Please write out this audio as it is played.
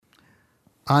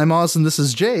I'm Oz and this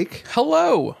is Jake.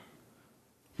 Hello.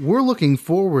 We're looking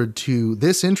forward to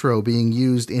this intro being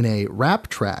used in a rap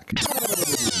track. Damn,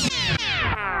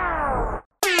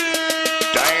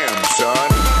 son.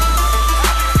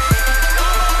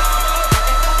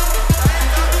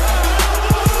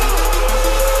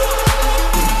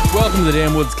 Welcome to the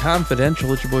Damn Woods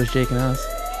Confidential. It's your boys Jake and Oz.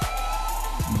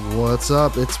 What's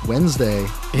up? It's Wednesday.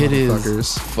 It is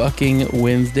motherfuckers. fucking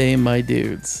Wednesday, my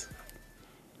dudes.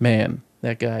 Man,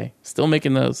 that guy still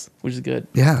making those, which is good.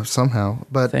 Yeah, somehow.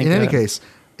 But Thank in any God. case,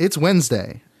 it's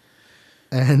Wednesday.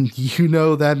 And you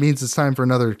know that means it's time for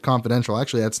another confidential.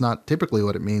 Actually, that's not typically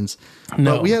what it means.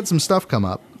 No. But we had some stuff come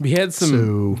up. We had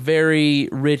some very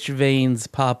rich veins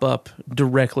pop up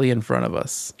directly in front of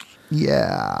us.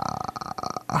 Yeah.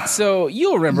 So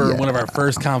you'll remember one of our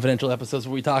first confidential episodes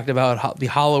where we talked about the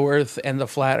Hollow Earth and the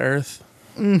Flat Earth.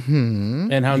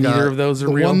 Mm-hmm. And how neither of those are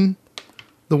real.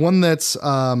 The one that's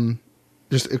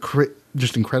just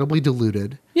incredibly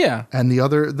diluted. Yeah. And the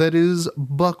other that is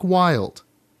buck wild.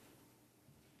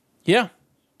 Yeah.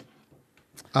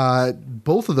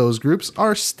 Both of those groups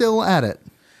are still at it.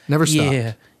 Never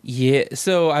stopped. Yeah.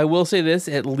 So I will say this,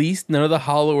 at least none of the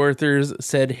Hollow Earthers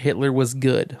said Hitler was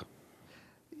good.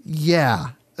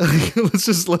 Yeah. let's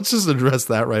just address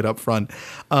that right up front.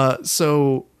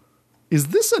 So is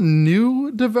this a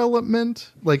new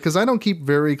development? Like, because I don't keep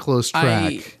very close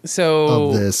track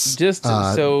of this. Just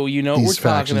so you know what we're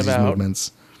talking about.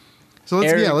 Movements. So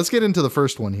let's get into the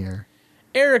first one here.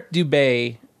 Eric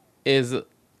Dubay is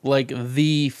like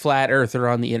the flat earther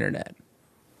on the internet.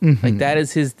 Mm-hmm. Like that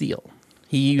is his deal.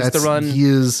 He used to run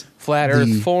flat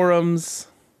earth forums,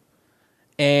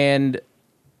 and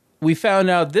we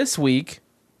found out this week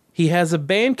he has a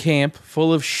Bandcamp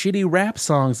full of shitty rap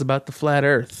songs about the flat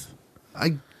earth.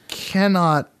 I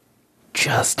cannot.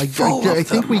 I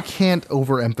think we can't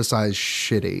overemphasize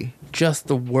shitty. Just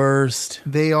the worst.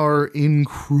 They are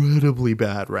incredibly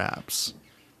bad raps.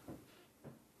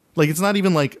 Like, it's not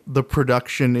even like the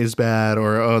production is bad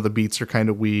or, the beats are kind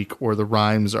of weak or the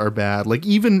rhymes are bad. Like,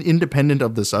 even independent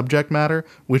of the subject matter,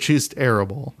 which is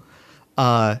terrible.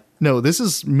 No, this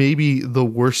is maybe the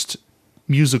worst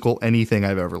musical anything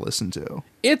I've ever listened to.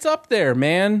 It's up there,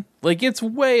 man. Like, it's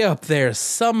way up there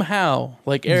somehow.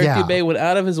 Like, Eric Dubay went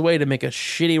out of his way to make a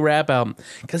shitty rap album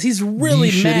because he's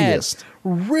really mad.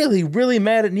 Really, really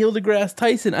mad at Neil deGrasse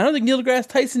Tyson. I don't think Neil deGrasse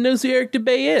Tyson knows who Eric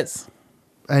Dubay is.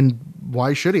 And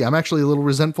why should he? I'm actually a little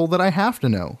resentful that I have to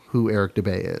know who Eric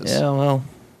Dubay is. Yeah, well,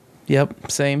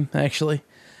 yep, same, actually.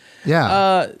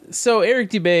 Yeah. So Eric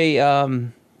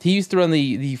Dubay, he used to run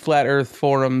the Flat Earth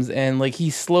forums, and like he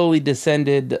slowly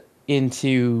descended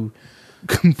into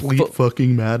complete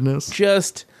fucking madness.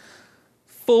 Just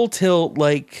full tilt.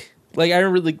 Like I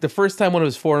remember, like the first time one of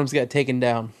his forums got taken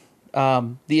down,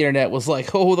 the internet was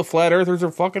like, "Oh, the Flat Earthers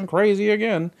are fucking crazy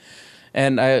again."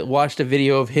 And I watched a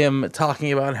video of him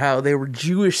talking about how they were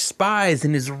Jewish spies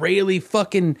and Israeli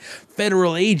fucking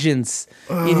federal agents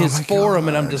in his forum. God.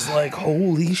 And I'm just like,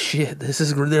 holy shit,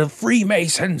 they're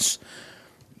Freemasons.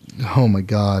 Oh my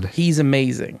God. He's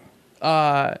amazing.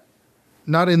 Not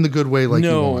in the good way like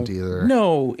you want either.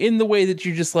 No, in the way that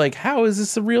you're just like, how is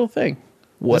this a real thing?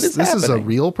 This is a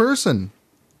real person.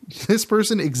 This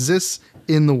person exists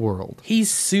in the world. He's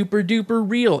super duper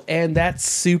real, and that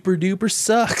super duper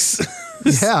sucks.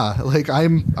 Yeah, like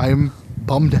I'm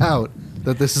bummed out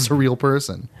that this is a real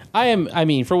person. I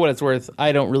mean, for what it's worth,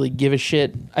 I don't really give a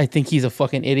shit. I think he's a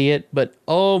fucking idiot, but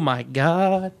oh my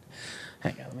God.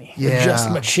 Hang on, let me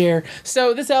adjust my chair.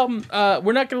 So this album,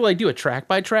 we're not gonna like do a track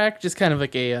by track, just kind of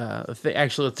like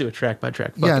actually, let's do a track by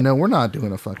track. Yeah, no, we're not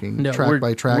doing a fucking track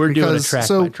by track. We're doing a track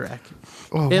by track.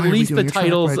 At least the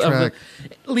titles at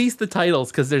least the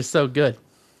titles, because they're so good.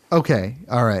 Okay,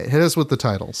 all right, hit us with the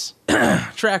titles.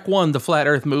 Track 1, the Flat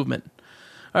Earth Movement.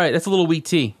 All right, that's a little weak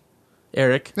tea,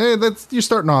 Eric. Hey, you're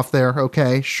starting off there.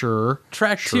 Okay, sure.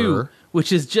 Track 2,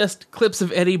 which is just clips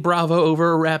of Eddie Bravo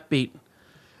over a rap beat.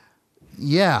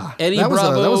 Yeah, that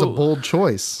was a bold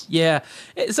choice. Yeah,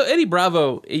 so Eddie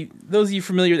Bravo, those of you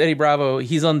familiar with Eddie Bravo,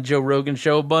 he's on the Joe Rogan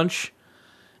show a bunch,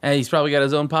 and he's probably got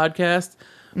his own podcast.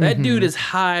 That dude is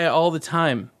high all the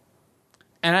time,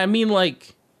 and I mean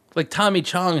like Tommy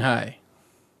Chong high,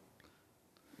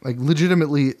 like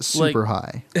legitimately super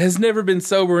high. Has never been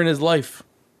sober in his life.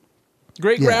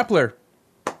 Great grappler.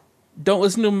 Don't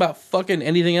listen to him about fucking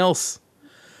anything else.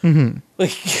 Mm-hmm.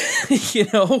 Like you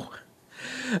know.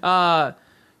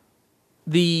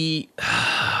 The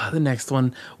next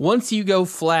one. Once you go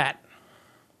flat.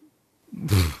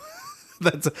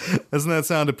 Doesn't that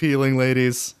sound appealing,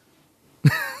 ladies?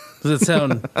 Does it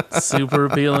sound super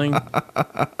appealing?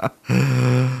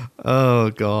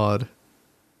 Oh God.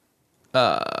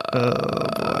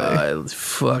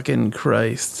 Fucking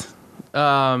Christ.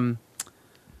 Life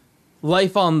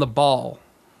on the Ball.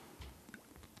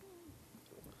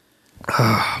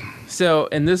 So,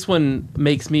 and this one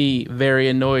makes me very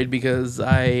annoyed because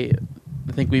I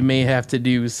think we may have to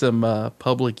do some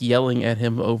public yelling at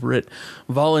him over it.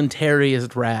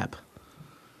 Voluntarist rap.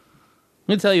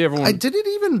 Let me tell you, everyone. Did it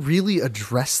even really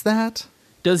address that?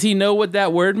 Does he know what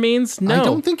that word means? No. I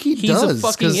don't think he does. He's a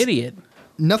fucking idiot.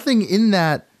 Nothing in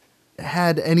that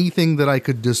had anything that I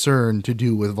could discern to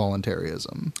do with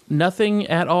voluntarism. Nothing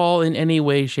at all in any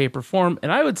way, shape, or form.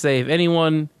 And I would say if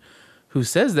anyone who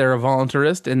says they're a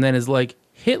voluntarist and then is like,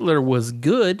 Hitler was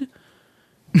good,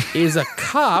 is a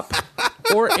cop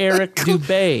or Eric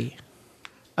Dubay.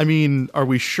 I mean, are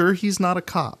we sure he's not a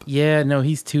cop? Yeah, no,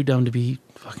 he's too dumb to be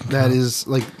fucking cop. That is,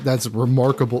 like, that's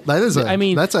remarkable. That is it's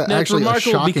actually remarkable a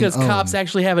shocking because cops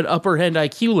actually have an upper hand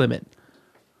IQ limit.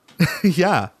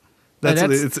 Yeah.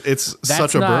 It's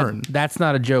such a burn. That's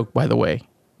not a joke, by the way.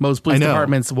 Most police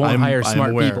departments won't hire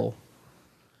smart people.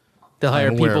 They'll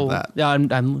hire people. That. Yeah,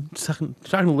 I'm talking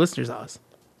to listeners, Oz.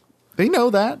 They know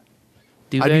that.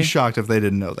 Do I'd they? be shocked if they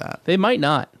didn't know that. They might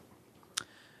not.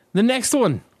 The next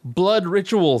one, blood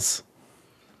rituals.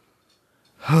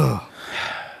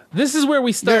 This is where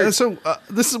we start. Yeah, so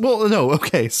this is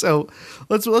okay. So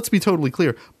let's be totally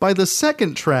clear. By the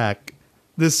second track,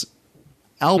 this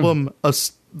album,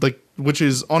 which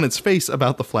is on its face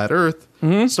about the flat Earth,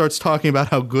 starts talking about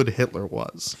how good Hitler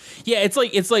was. Yeah, it's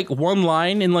like one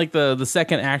line in like the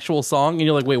second actual song, and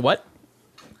you're like, wait, what?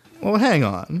 Well, hang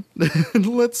on.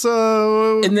 Let's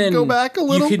and then go back a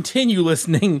little. You continue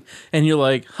listening, and you're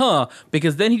like, huh?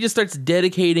 Because then he just starts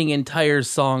dedicating entire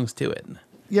songs to it.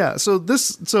 Yeah, so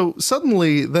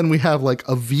suddenly then we have like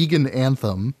a vegan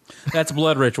anthem. That's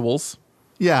blood rituals.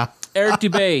 Yeah. Eric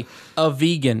Dubay, a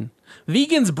vegan.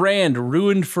 Vegan's brand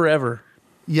ruined forever.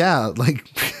 Yeah, like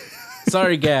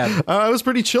sorry, Gab. I was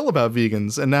pretty chill about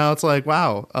vegans, and now it's like,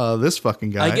 wow, this fucking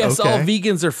guy. I guess all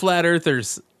vegans are flat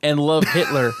earthers and love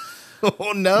Hitler.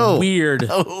 Oh no. Weird.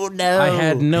 Oh no. I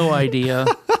had no idea.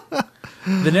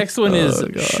 The next one is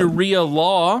God. Sharia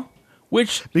law,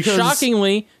 which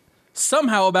shockingly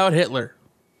somehow about Hitler.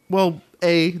 Well,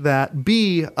 A, that.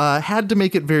 B, had to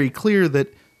make it very clear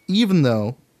that even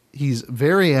though he's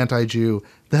very anti-Jew,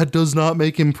 that does not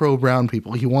make him pro-brown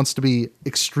people. He wants to be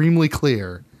extremely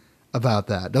clear about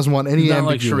that. Doesn't want any ambiguity.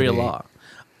 Like Sharia law.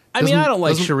 I mean, I don't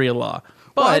like Sharia law.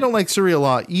 But I don't like Sharia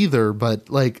law either, but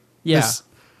like the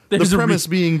premise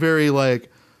being very like,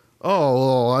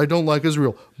 oh, I don't like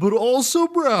Israel, but also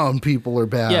brown people are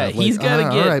bad. Yeah, he's got to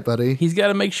all right, buddy. He's got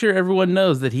to make sure everyone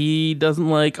knows that he doesn't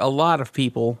like a lot of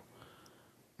people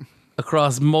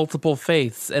across multiple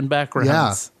faiths and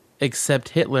backgrounds, except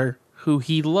Hitler, who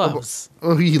he loves.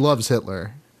 Oh, he loves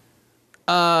Hitler.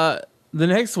 The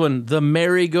next one, the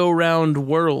merry-go-round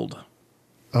world.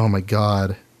 Oh my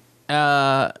God.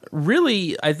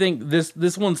 Really, I think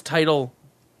this one's title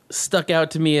stuck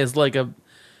out to me as like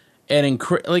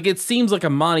it seems like a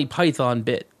Monty Python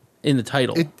bit in the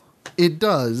title. It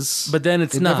does, but then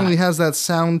it's not. It definitely has that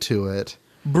sound to it.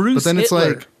 Bruce. But then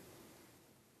Hitler. It's like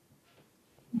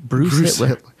Bruce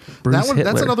Hitler. Bruce Hitler.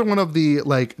 That's another one of the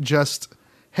like just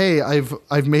hey,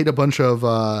 I've made a bunch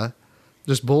of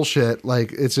just bullshit.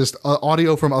 Like it's just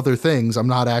audio from other things. I'm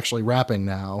not actually rapping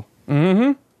now.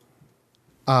 Mm-hmm.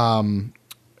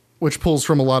 Which pulls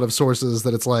from a lot of sources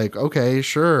that it's like, okay,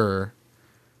 sure.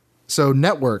 So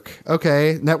Network.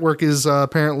 Okay. Network is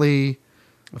apparently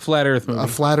a flat earth movie. A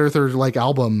flat earther like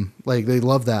album. Like they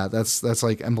love that. That's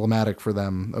like emblematic for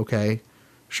them. Okay.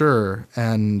 Sure.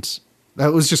 And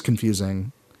that was just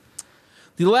confusing.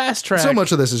 The last track. So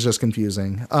much of this is just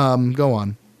confusing. Go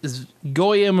on. Is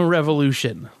Goyim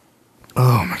Revolution.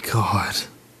 Oh my God.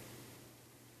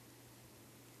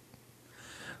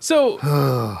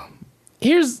 So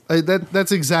here's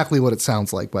that's exactly what it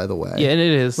sounds like, by the way. Yeah, and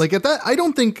it is. Like at that, I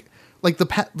don't think like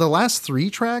the last three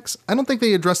tracks, I don't think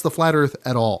they address the flat Earth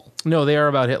at all. No, they are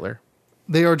about Hitler.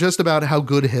 They are just about how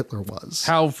good Hitler was.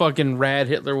 How fucking rad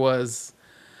Hitler was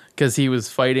because he was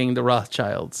fighting the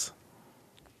Rothschilds.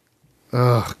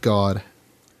 Oh God.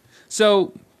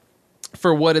 So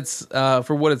for what it's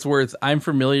worth, I'm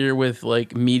familiar with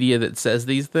like media that says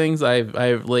these things.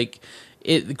 I've like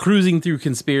cruising through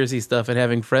conspiracy stuff and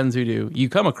having friends who do. You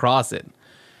come across it.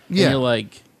 Yeah. And you're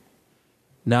like,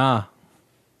 nah,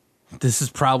 this is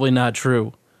probably not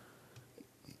true.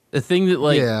 The thing that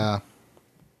like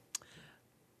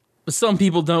some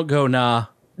people don't go, nah.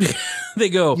 They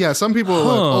go, yeah, some people are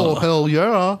like, oh, hell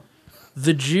yeah.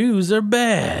 The Jews are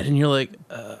bad. And you're like,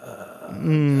 I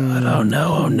don't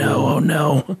know. Oh,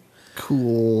 no.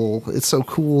 cool. It's so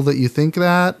cool that you think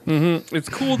that. Mm-hmm. It's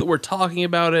cool that we're talking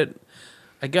about it.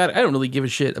 I don't really give a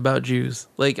shit about Jews.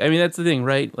 Like, I mean, that's the thing,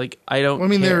 right? Like, I don't. Well, I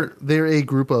mean, care. they're a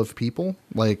group of people.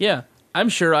 Like, yeah, I'm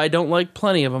sure I don't like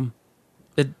plenty of them.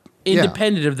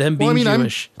 Independent of them being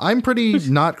Jewish. I'm pretty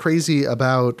not crazy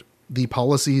about the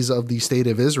policies of the state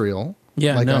of Israel.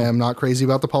 Yeah, like no. I am not crazy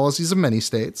about the policies of many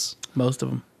states. Most of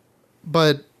them.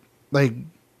 But like,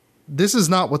 this is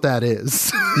not what that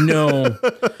is. No,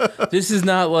 this is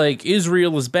not like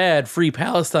Israel is bad, free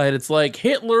Palestine. It's like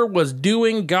Hitler was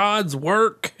doing God's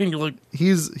work, and you're like,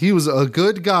 he was a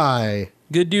good guy.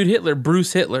 Good dude Hitler,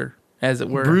 Bruce Hitler, as it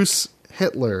were. Bruce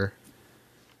Hitler.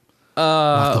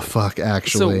 What the fuck,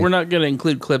 actually? So we're not going to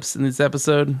include clips in this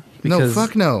episode. No,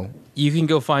 fuck no. You can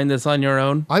go find this on your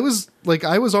own. I was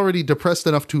already depressed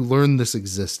enough to learn this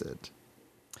existed.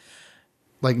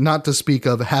 Like, not to speak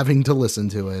of having to listen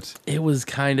to it. It was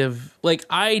kind of like,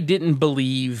 I didn't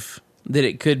believe that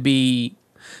it could be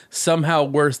somehow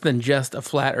worse than just a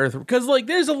flat earth. Because, like,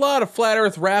 there's a lot of flat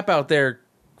earth rap out there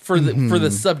for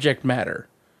the subject matter.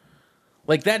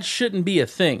 Like, that shouldn't be a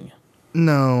thing.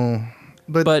 No.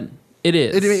 But it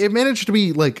is. It managed to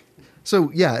be, like...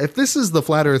 So, yeah, if this is the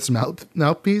Flat Earth's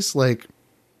mouthpiece, like,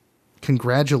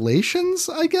 congratulations,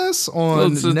 I guess,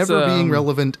 on never being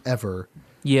relevant ever.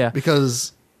 Yeah.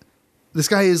 Because this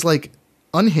guy is, like,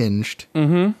 unhinged,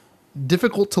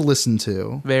 difficult to listen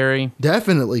to. Very.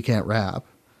 Definitely can't rap.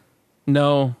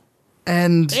 No.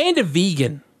 And a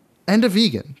vegan. And a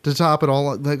vegan, to top it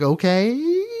all. Like,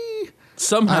 okay...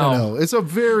 Somehow. I don't know. It's a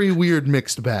very weird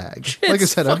mixed bag. Like I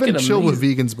said, I've been chill with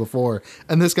vegans before,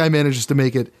 and this guy manages to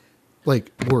make it,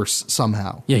 like, worse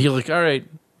somehow. Yeah, you're like, all right,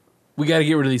 we got to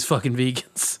get rid of these fucking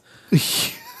vegans.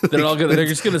 They're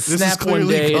just going to snap one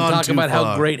day and talk about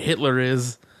how great Hitler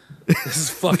is. This is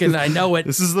fucking, I know it.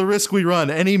 This is the risk we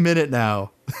run any minute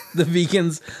now. The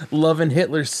vegans loving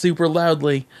Hitler super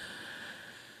loudly.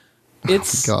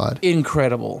 It's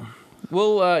incredible.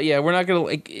 Well, yeah, we're not going to,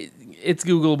 like... It's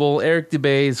Googleable. Eric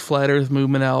Dubay's Flat Earth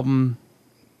Movement album.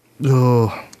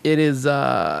 Oh, it is.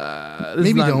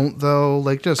 Maybe don't though.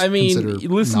 Like, just. I mean,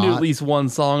 listen to at least one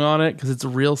song on it because it's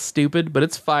real stupid. But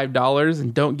it's $5,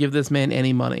 and don't give this man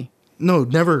any money. No,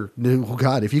 never. Oh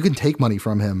God, if you can take money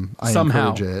from him, I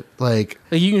encourage it. Like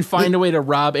you can find a way to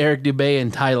rob Eric Dubay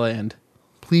in Thailand.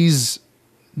 Please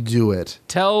do it.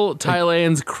 Tell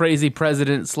Thailand's crazy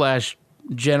president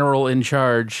 / general in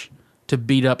charge to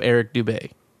beat up Eric Dubay.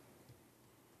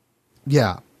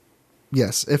 Yeah.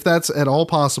 Yes. If that's at all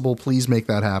possible, please make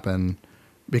that happen.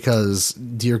 Because,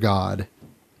 dear God.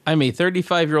 I'm a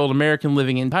 35-year-old American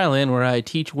living in Thailand where I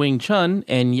teach Wing Chun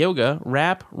and yoga,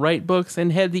 rap, write books,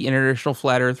 and head the International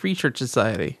Flat Earth Research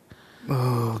Society.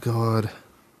 Oh, God.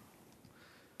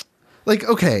 Like,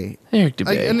 okay. Eric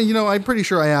Dubay. And, you know, I'm pretty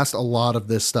sure I asked a lot of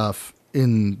this stuff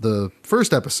in the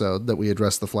first episode that we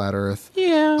addressed the Flat Earth.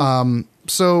 Yeah.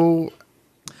 So...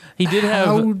 He did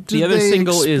have the other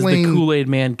single is The Kool-Aid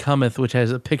Man Cometh, which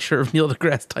has a picture of Neil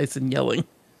deGrasse Tyson yelling.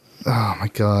 Oh my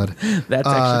God. That's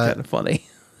actually kind of funny.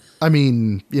 I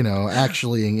mean, you know,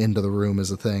 actually into the room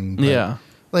is a thing. But, yeah.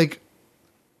 Like,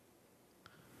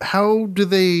 how do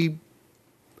they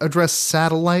address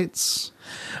satellites?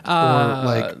 Or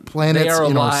like planets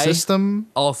in our system?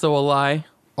 Also a lie.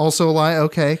 Also a lie?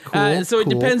 Okay, cool. So it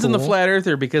depends on the flat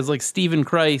earther because like Stephen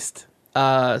Christ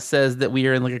says that we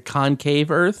are in like a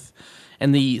concave Earth,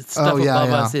 and the stuff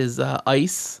above us is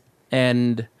ice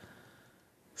and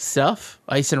stuff,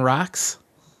 ice and rocks,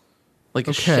 like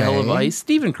a shell of ice.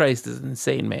 Stephen Christ is an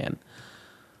insane man.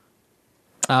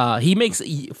 He makes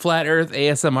flat Earth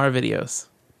ASMR videos.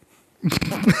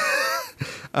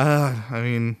 I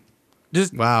mean,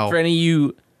 just for any of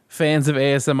you fans of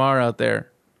ASMR out there,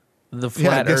 the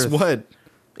flat Earth. Guess what?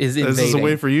 Is invading. This is a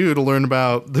way for you to learn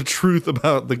about the truth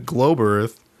about the globe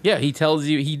Earth. Yeah, he tells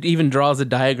you. He even draws a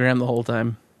diagram the whole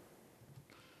time.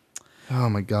 Oh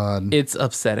my God, it's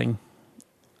upsetting.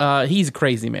 He's a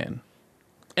crazy man,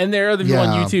 and there are other people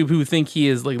on YouTube who think he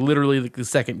is like literally like the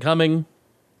second coming,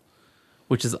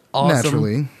 which is awesome.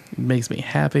 Naturally, it makes me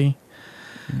happy.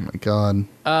 Oh my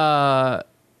God.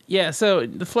 Yeah. So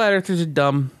the flat earthers are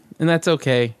dumb, and that's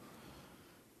okay.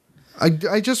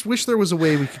 I just wish there was a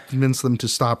way we could convince them to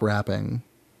stop rapping.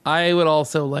 I would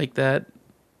also like that.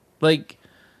 Like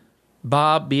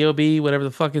Bob, B.O.B., whatever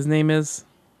the fuck his name is.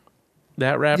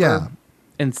 That rapper. Yeah.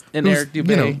 And Eric Dubay.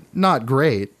 You know, not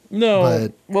great. No.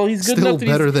 But well, he's good still enough that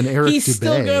better than Eric Dubay. He's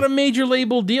still got a major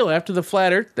label deal after the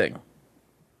Flat Earth thing.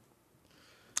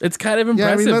 It's kind of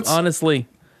impressive, honestly.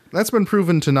 That's been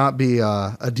proven to not be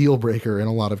a deal breaker in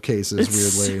a lot of cases,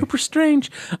 weirdly. Super strange.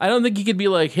 I don't think you could be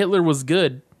like, Hitler was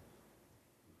good.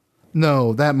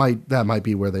 No, that might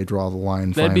be where they draw the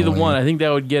line. That'd be the finally. one. I think that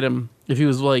would get him if he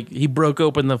was like he broke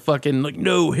open the fucking like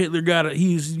no Hitler got it.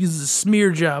 He's a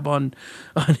smear job on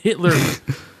Hitler.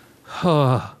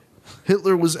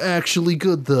 Hitler was actually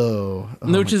good though. Oh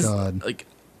No, my just God. like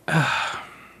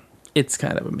it's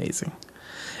kind of amazing.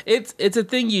 It's a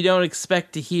thing you don't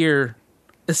expect to hear,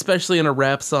 especially in a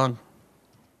rap song.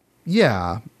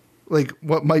 Yeah, like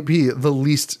what might be the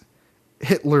least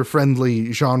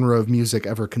Hitler-friendly genre of music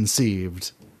ever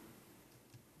conceived.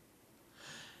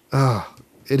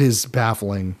 It is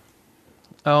baffling.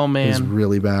 Oh man, It is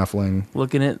really baffling.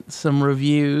 looking at some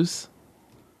reviews.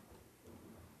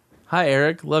 Hi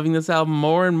Eric, loving this album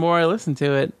more and more I listen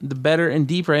to it, the better and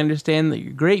deeper I understand that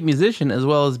you're a great musician as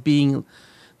well as being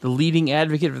the leading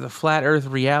advocate for the flat earth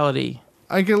reality.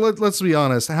 Let's be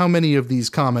honest. How many of these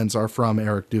comments are from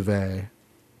Eric Dubay?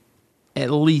 At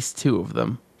least 2 of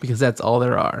them, because that's all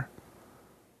there are.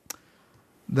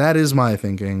 That is my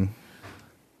thinking.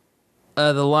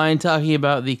 The line talking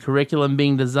about the curriculum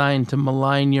being designed to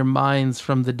malign your minds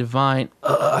from the divine.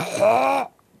 Oh,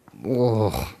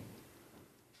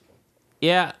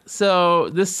 Yeah, so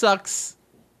this sucks.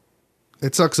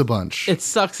 it sucks a bunch. It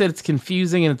sucks that it's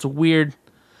confusing and it's weird.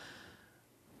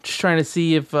 Just trying to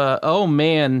see if, oh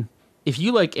man, if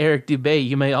you like Eric Dubay,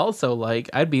 you may also like,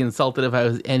 I'd be insulted if I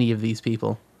was any of these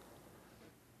people.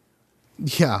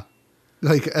 Yeah.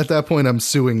 Like, at that point, I'm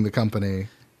suing the company.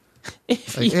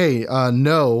 Like, hey,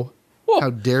 no. Whoa. How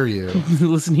dare you?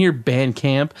 Listen here,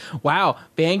 Bandcamp. Wow,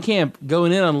 Bandcamp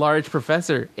going in on Large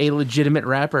Professor, a legitimate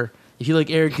rapper. If you like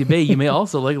Eric Dubay, you may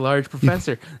also like Large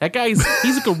Professor. That guy's,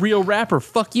 he's like a real rapper.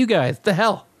 Fuck you guys. The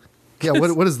hell? Yeah,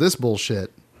 what is this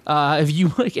bullshit? If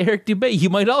you like Eric Dubay, you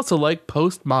might also like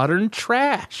postmodern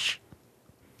trash.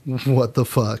 What the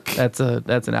fuck? That's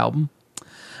an album.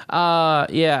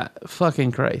 Yeah,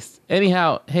 fucking Christ.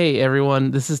 Anyhow, hey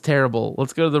everyone, this is terrible.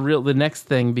 Let's go to the next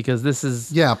thing because this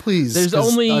is Yeah, please. There's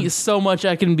 'cause only so much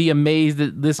I can be amazed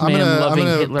that this man loving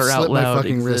Hitler slip out my loud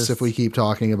fucking exists. wrist if we keep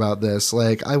talking about this.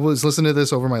 Like, I was listening to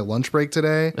this over my lunch break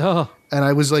today, Oh. and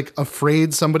I was like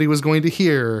afraid somebody was going to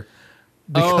hear.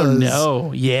 Because, Oh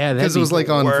no! Yeah, because it was like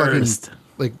on worst. fucking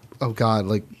like oh god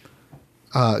like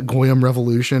Goyim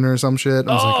Revolution or some shit.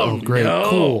 I was like, oh great,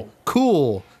 no.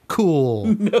 cool.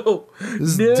 No,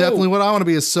 This is definitely what I want to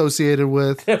be associated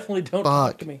with. definitely don't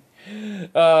talk Fuck. to me.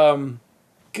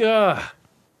 God.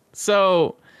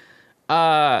 So,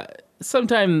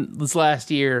 sometime this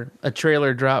last year, a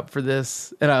trailer dropped for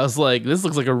this, and I was like, "This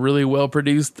looks like a really well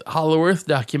produced Hollow Earth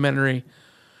documentary,"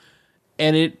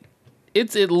 and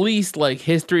it's at least like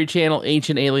History Channel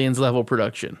Ancient Aliens level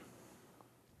production.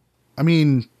 I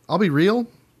mean, I'll be real.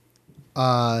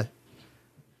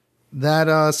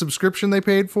 That subscription they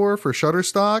paid for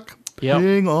Shutterstock, Yep.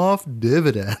 paying off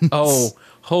dividends. Oh,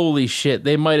 holy shit!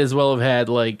 They might as well have had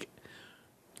like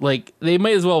they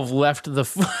might as well have left the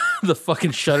the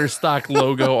fucking Shutterstock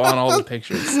logo on all the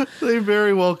pictures. They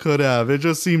very well could have. It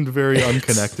just seemed very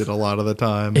unconnected a lot of the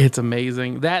time. It's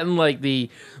amazing. That and like the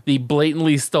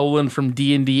blatantly stolen from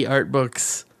D&D art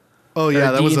books. Oh yeah,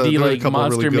 or that was D&D there were a like couple of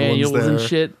monster really good manuals ones there. and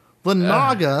shit. The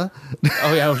Naga.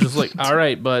 Oh yeah, I was just like, all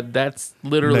right, bud, that's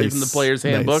literally Nice. from the player's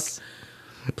handbook. Nice.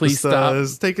 Please stop.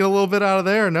 Just taking a little bit out of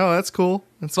there. No, that's cool.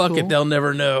 That's Fuck cool. it, they'll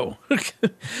never know.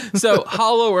 So,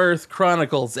 Hollow Earth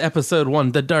Chronicles, Episode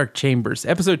 1, The Dark Chambers.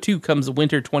 Episode 2 comes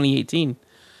winter 2018.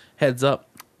 Heads up.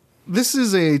 This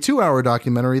is a 2-hour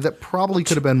documentary that probably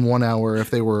could have been 1 hour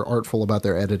if they were artful about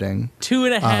their editing.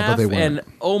 2.5, but they weren't. and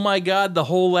oh my god, the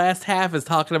whole last half is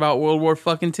talking about World War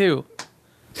fucking 2.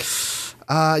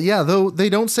 Yeah, though they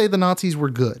don't say the Nazis were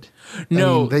good.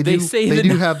 No, I mean, they say they the do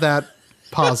Na- have that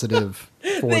positive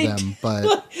for They them,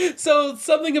 but So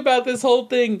something about this whole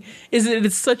thing is that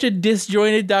it's such a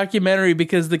disjointed documentary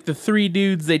because like the 3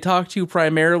 dudes they talk to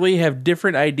primarily have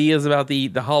different ideas about the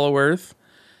Hollow Earth.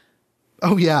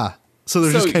 oh yeah. So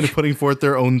they're just kind of putting forth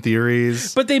their own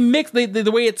theories. But they mix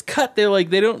the way it's cut. They're like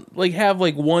they don't like have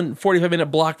like one 45-minute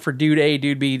block for dude A,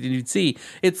 dude B, dude C.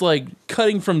 It's like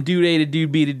cutting from dude A to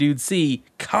dude B to dude C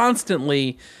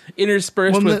constantly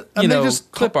interspersed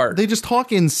with clip art. They just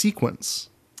talk in sequence.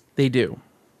 They do.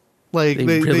 Like They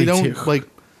really they don't do. like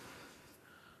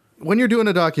when you're doing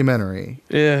a documentary.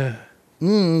 Yeah.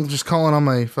 Just calling on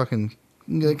my fucking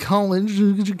college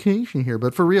education here,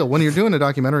 but for real, when you're doing a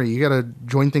documentary, you got to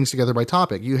join things together by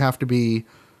topic. You have to be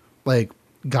like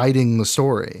guiding the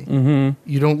story. Mm-hmm.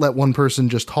 You don't let one person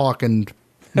just talk and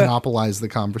monopolize the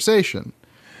conversation.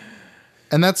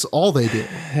 And that's all they do.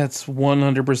 That's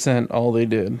 100% all they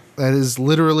did. That is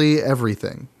literally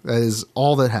everything. That is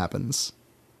all that happens.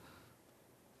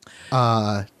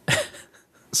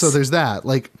 So there's that.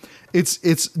 Like,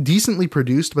 It's decently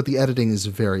produced, but the editing is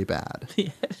very bad.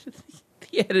 The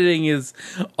editing is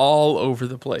all over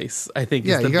the place. I think.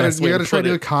 Yeah, is the best way you gotta try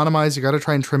to it. economize. You gotta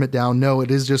try and trim it down. No,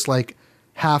 it is just like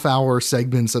half-hour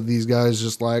segments of these guys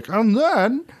just like, and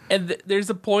then. And there's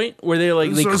a point where they're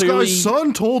like, they this clearly. Guy's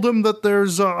son told him that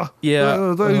there's that he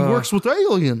works with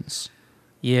aliens.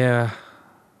 Yeah.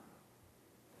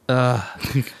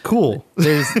 Cool.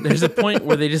 There's a point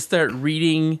where they just start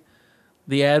reading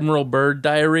the Admiral Byrd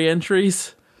diary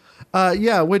entries.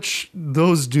 Yeah, which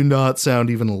those do not sound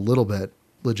even a little bit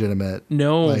legitimate.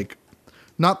 No. Like,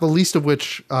 not the least of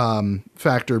which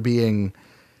factor being,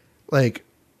 like,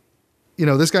 you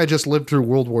know, this guy just lived through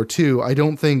World War II. I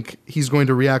don't think he's going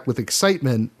to react with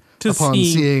excitement upon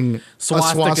seeing a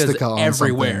swastika on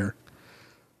everywhere. Something.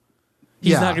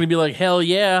 He's not going to be like, hell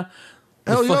yeah.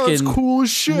 Hell yeah, it's cool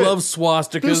as shit. Love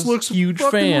swastikas. This looks huge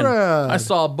fucking fan. rad. I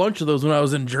saw a bunch of those when I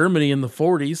was in Germany in the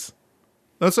 40s.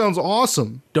 That sounds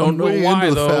awesome. Don't know why,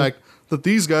 into though. The fact that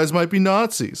these guys might be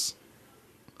Nazis.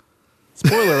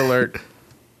 Spoiler alert.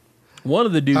 One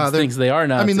of the dudes thinks they are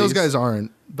Nazis. I mean, those guys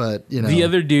aren't, but, you know. The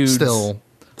other dudes still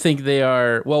think they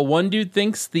are. Well, one dude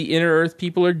thinks the Inner Earth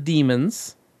people are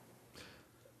demons.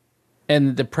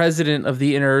 And the president of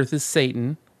the Inner Earth is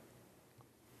Satan.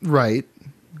 Right.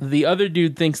 The other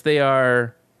dude thinks they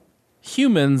are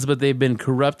humans, but they've been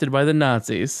corrupted by the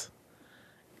Nazis.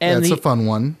 And that's a fun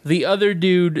one. The other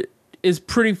dude is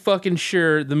pretty fucking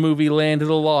sure the movie Land of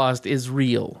the Lost is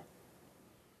real.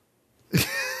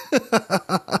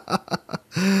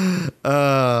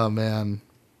 Oh, man.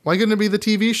 Why couldn't it be the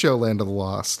TV show Land of the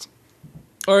Lost?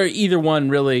 Or either one,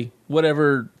 really.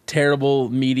 Whatever terrible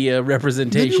media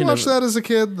representation. Did you watch that as a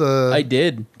kid? I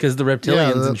did, because the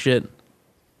reptilians and shit.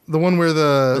 The one where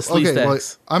the okay, well,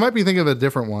 I might be thinking of a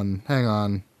different one. Hang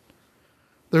on.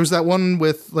 There's that one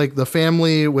with like the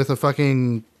family with a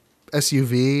fucking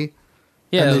SUV.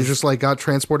 Yeah, and they just like got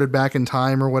transported back in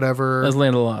time or whatever. That's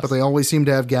Land of the Lost. But they always seem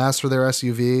to have gas for their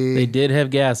SUV. They did have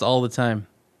gas all the time.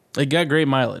 They got great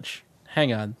mileage.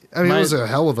 Hang on. I mean, it was a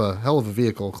hell of a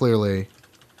vehicle. Clearly,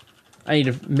 I need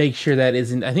to make sure that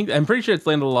isn't. I'm pretty sure it's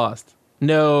Land of the Lost.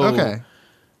 No. Okay.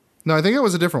 No, I think it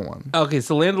was a different one. Okay,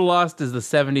 so Land of the Lost is the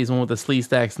 70s one with the slee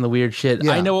stacks and the weird shit.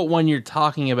 Yeah. I know what one you're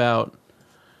talking about.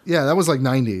 Yeah, that was like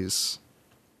 90s.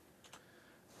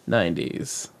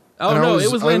 90s. Oh, no,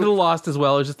 it was Land of the Lost as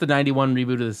well. It was just the 91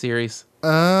 reboot of the series.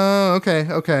 Oh,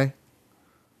 okay.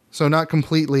 So not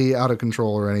completely out of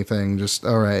control or anything. Just,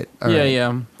 all right.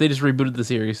 Yeah. They just rebooted the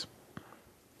series.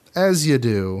 As you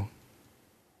do.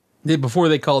 Before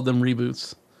they called them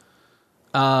reboots.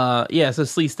 So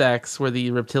Slee Stacks were the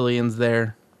reptilians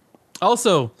there.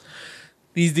 Also,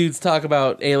 these dudes talk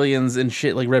about aliens and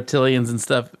shit like reptilians and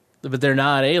stuff, but they're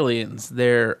not aliens.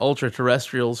 They're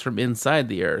ultra-terrestrials from inside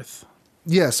the Earth.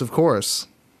 Yes, of course.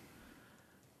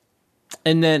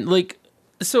 And then, like,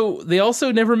 so they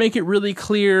also never make it really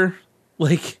clear,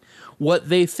 like, what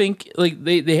they think. Like,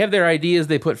 they have their ideas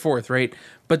they put forth, right?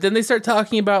 But then they start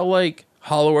talking about, like,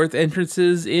 Hollow Earth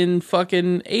entrances in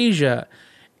fucking Asia.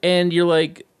 And you're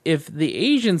like, if the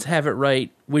Asians have it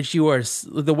right, which you are,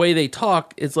 the way they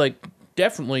talk, it's like,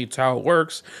 definitely it's how it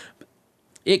works.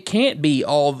 It can't be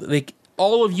all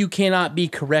of you cannot be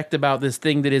correct about this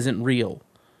thing that isn't real,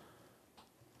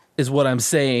 is what I'm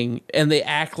saying. And they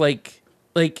act like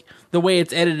the way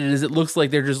it's edited is it looks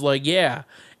like they're just like, yeah.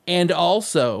 And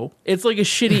also, it's like a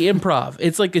shitty improv.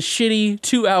 It's like a shitty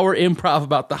 2-hour improv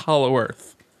about the Hollow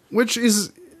Earth. Which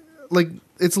is, like,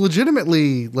 it's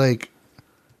legitimately, like,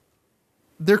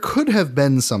 there could have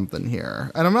been something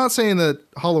here. And I'm not saying that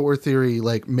Hollow Earth theory,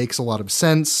 like, makes a lot of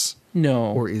sense.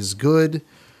 No. Or is good.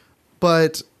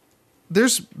 But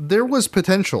there was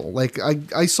potential. Like,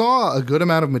 I saw a good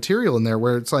amount of material in there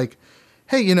where it's like,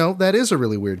 hey, you know, that is a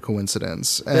really weird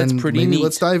coincidence. And that's pretty maybe neat.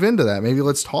 Let's dive into that. Maybe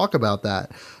let's talk about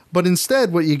that. But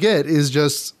instead, what you get is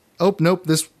just, oh, nope,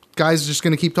 this guy's just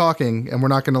going to keep talking, and we're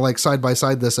not going to, like,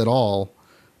 side-by-side this at all.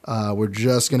 We're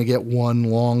just going to get one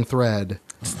long thread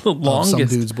the longest, of some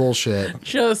dude's bullshit.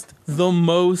 Just the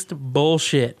most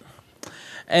bullshit.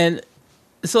 And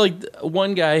so, like,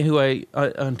 one guy who I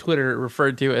on Twitter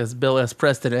referred to as Bill S.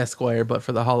 Preston Esquire, but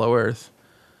for the Hollow Earth.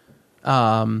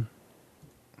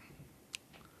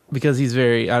 Because he's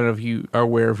very, I don't know if you are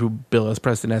aware of who Bill S.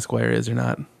 Preston Esquire is or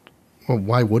not. Well,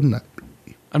 why wouldn't I?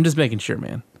 I'm just making sure,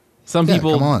 man. Some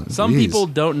people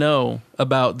don't know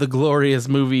about the glorious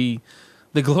movie,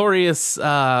 the glorious,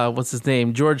 what's his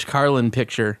name? George Carlin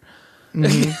picture.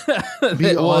 Mm-hmm.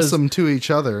 Be awesome to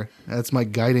each other. That's my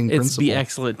guiding principle. Be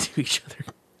excellent to each other.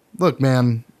 Look,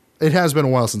 man, It has been a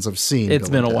while since I've seen It's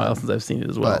Bill been a and while Ted, since I've seen it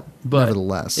as well. But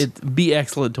nevertheless. be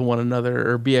excellent to one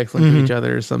another or be excellent to each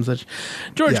other or some such.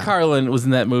 George Carlin was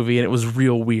in that movie and it was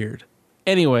real weird.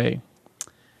 Anyway.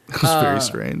 It was very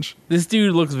strange. This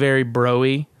dude looks very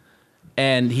bro-y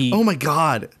and he... Oh my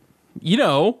God. You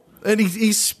know... And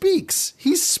he speaks.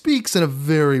 He speaks in a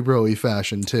very bro-y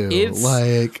fashion too. It's It's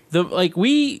I'm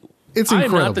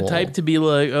incredible. not the type to be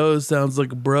like, oh, it sounds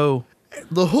like a bro.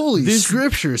 The Holy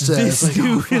Scripture says This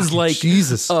dude oh, is like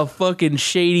Jesus. a fucking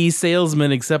shady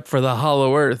salesman, except for the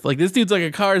Hollow Earth. Like this dude's like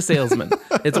a car salesman.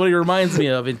 It's what he reminds me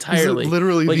of entirely. He's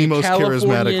literally like the most charismatic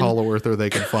Californian- Hollow Earther they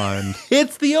can find.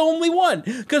 It's the only one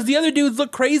because the other dudes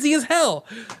look crazy as hell.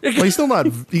 Well, he's still not.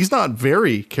 He's not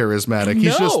very charismatic.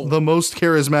 He's just the most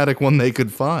charismatic one they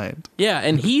could find. Yeah,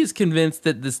 and he's convinced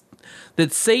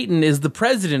that Satan is the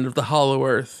president of the Hollow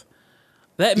Earth.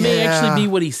 That may actually be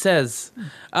what he says.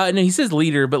 No, he says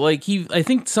leader, but like I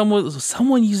think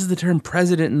someone uses the term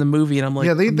president in the movie, and I'm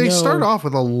like, they start off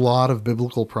with a lot of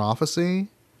biblical prophecy,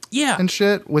 and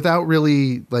shit without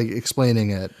really like explaining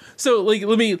it. So like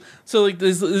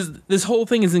this whole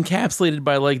thing is encapsulated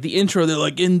by like the intro. They're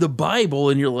like in the Bible,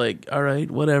 and you're like, all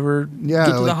right, whatever. Yeah,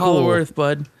 get to the Hollow Earth,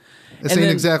 bud. This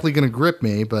ain't exactly going to grip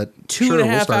me, but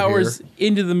 2.5 hours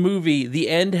into the movie,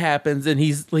 the end happens, and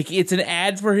he's like, it's an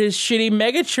ad for his shitty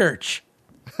mega church.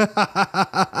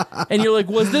 And you're like,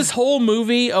 was this whole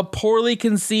movie a poorly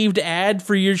conceived ad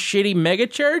for your shitty mega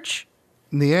church?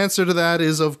 And the answer to that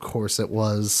is, of course it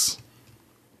was.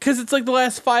 Because it's like the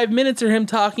last 5 minutes are him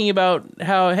talking about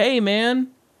how, hey, man,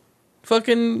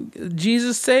 fucking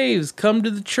Jesus saves. Come to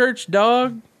the church,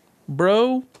 dog,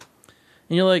 bro.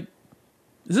 And you're like,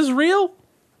 is this real?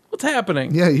 What's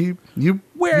happening? Yeah, you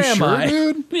Where am sure, I?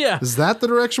 Dude? Yeah. Is that the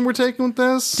direction we're taking with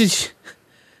this?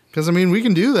 Because I mean, we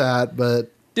can do that,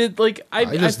 but I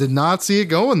just did not see it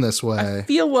going this way. I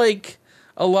feel like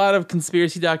a lot of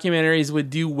conspiracy documentaries would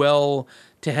do well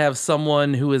to have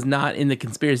someone who is not in the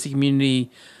conspiracy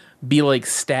community be like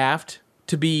staffed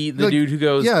to be the dude who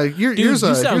goes, yeah, you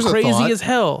sound crazy as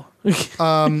hell.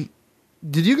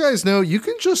 Did you guys know you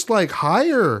can just like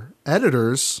hire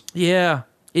editors? Yeah.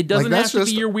 It doesn't have to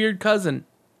be your weird cousin.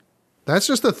 That's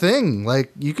just a thing.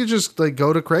 Like you could just like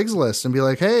go to Craigslist and be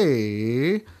like,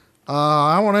 "Hey,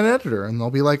 I want an editor," and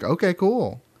they'll be like, "Okay,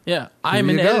 cool." Yeah, I'm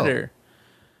an editor.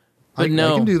 But I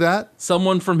can do that.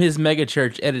 Someone from his mega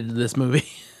church edited this movie.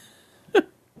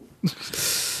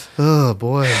 Oh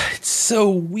boy, it's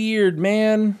so weird,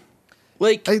 man.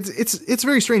 Like it's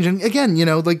very strange, and again,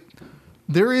 like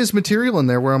there is material in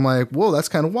there where I'm like, "Whoa, that's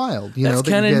kind of wild." That's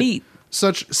kind of neat.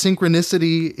 Such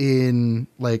synchronicity in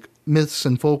like myths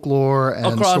and folklore and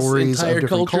across stories of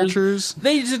different cultures.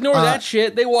 They just ignore that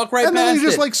shit. They walk right past it. And then they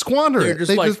just like squander it.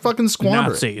 They just fucking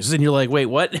squander Nazis. And you're like, wait,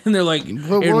 what? And they're like, in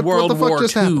World War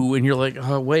II. And you're like,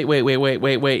 oh,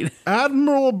 wait.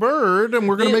 Admiral Byrd, and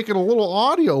we're going to make it a little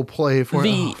audio play for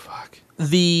the,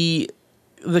 the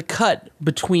cut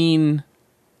between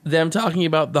them talking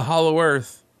about the Hollow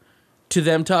Earth to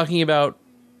them talking about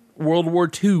World War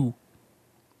II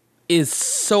is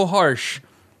so harsh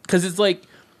because it's like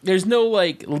there's no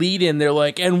like lead in. They're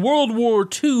like, and World War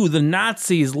II, the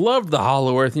Nazis loved the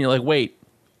Hollow Earth, and you're like, wait,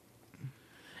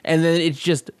 and then it's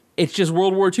just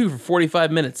World War II for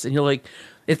 45 minutes, and you're like,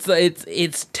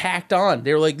 it's tacked on.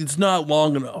 They're like, it's not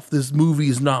long enough. This movie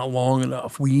is not long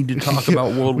enough. We need to talk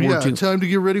about World War II. Time to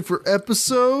get ready for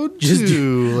episode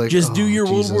 2. Do your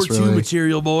World War II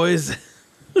material, boys.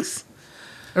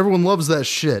 Everyone loves that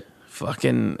shit.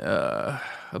 Fucking.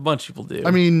 A bunch of people do.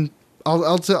 I mean, I'll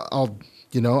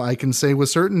I can say with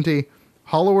certainty,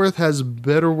 Hollow Earth has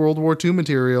better World War II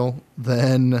material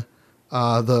than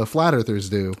the Flat Earthers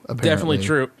do. Apparently. Definitely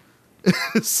true.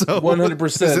 So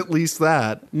 100%. At least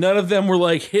that. None of them were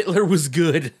like Hitler was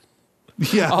good.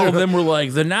 Yeah, all of them were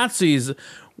like the Nazis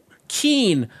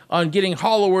keen on getting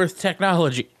Hollow Earth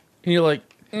technology, and you're like,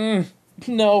 no,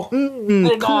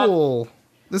 cool. Not.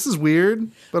 This is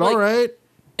weird, but all right.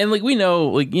 And like we know,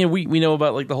 like we know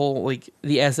about like the whole like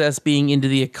the SS being into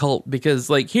the occult because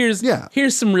like here's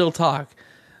some real talk.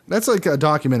 That's like a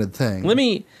documented thing.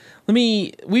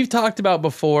 We've talked about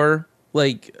before,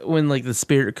 like when like the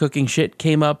spirit cooking shit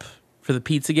came up for the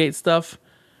Pizzagate stuff.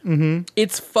 Mm-hmm.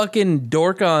 It's fucking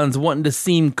dorkons wanting to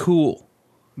seem cool.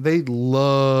 They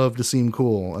love to seem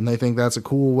cool, and they think that's a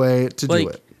cool way to do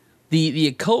it.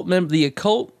 The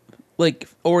occult like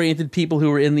oriented people who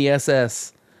were in the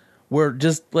SS. Were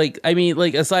just like, I mean,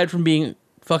 like aside from being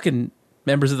fucking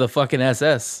members of the fucking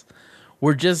SS,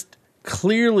 we're just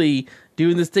clearly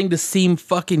doing this thing to seem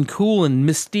fucking cool and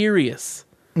mysterious.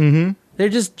 Mm-hmm. They're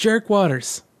just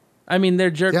jerkwaters. I mean, they're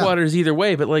jerkwaters either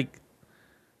way, but like,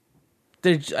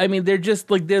 They're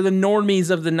just like they're the normies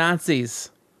of the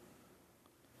Nazis.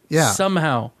 Yeah.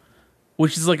 Somehow,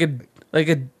 which is like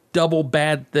a double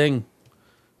bad thing.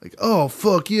 Like, oh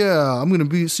fuck yeah, I'm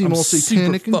gonna seem all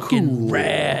satanic super and fucking cool.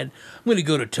 rad. I'm gonna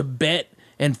go to Tibet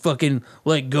and fucking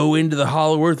like go into the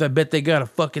Hollow Earth. I bet they got a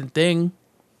fucking thing.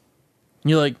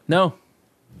 And you're like, no.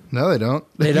 No, they don't.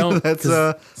 They don't. That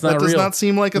does real. not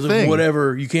seem like a It's thing.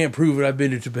 Whatever. You can't prove it. I've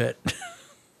been to Tibet.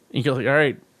 And you're like, all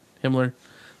right, Himmler,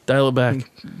 dial it back.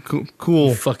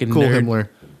 Cool. Fucking cool nerd. Himmler.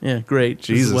 Yeah, great.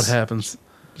 Jesus. This is what happens.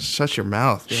 Shut your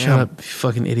mouth. Damn. Shut up, you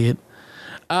fucking idiot.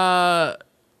 Yeah,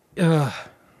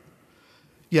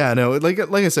 no, like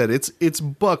I said, it's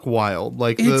buck wild.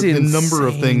 Like the number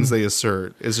of things they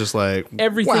assert is just like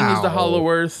everything wow. is the Hollow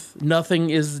Earth. Nothing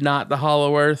is not the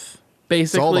Hollow Earth.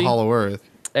 Basically, it's all the Hollow Earth.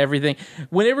 Everything.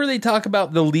 Whenever they talk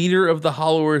about the leader of the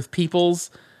Hollow Earth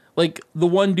peoples, like the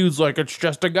one dude's like it's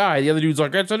just a guy, the other dude's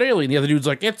like it's an alien, the other dude's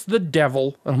like it's the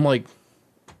devil. And I'm like,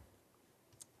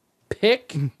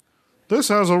 pick. This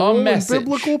has a role in message.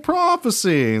 biblical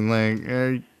prophecy. Like,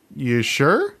 are you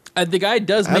sure? The guy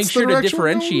does That's make sure the to direction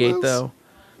differentiate we're going with though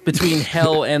between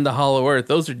hell and the Hollow Earth.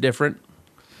 Those are different.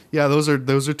 Yeah, those are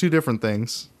two different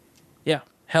things. Yeah,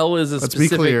 hell is a Let's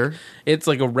specific. be clear. It's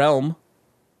like a realm,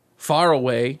 far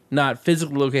away, not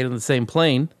physically located on the same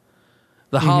plane.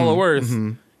 The Hollow Earth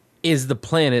is the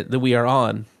planet that we are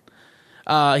on.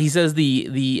 He says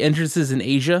the entrances in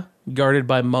Asia guarded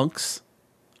by monks.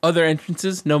 Other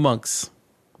entrances, no monks.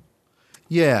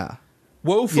 Yeah.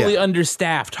 Woefully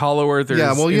understaffed Hollow Earthers.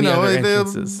 Yeah, well, you in the know, other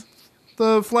entrances.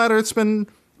 the Flat Earth's been,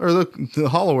 or the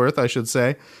Hollow Earth, I should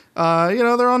say. They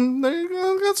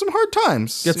got some hard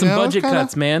times. Got some budget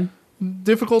cuts, man.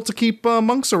 Difficult to keep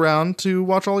monks around to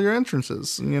watch all your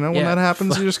entrances. You know, when that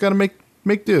happens, you just got to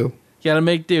make do. Gotta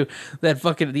make do. That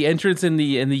fucking the entrance in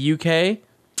the UK,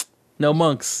 no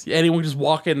monks. Anyone can just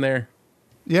walk in there.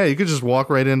 Yeah, you could just walk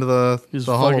right into the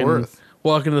Hollow Earth.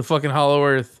 Walk into the fucking Hollow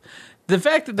Earth. The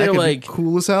fact that they're like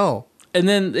cool as hell. And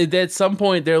then at some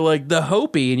point they're like the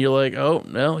Hopi, and you're like, oh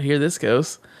no, here this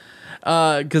goes.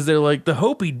 Because they're like the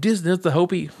Hopi. Not the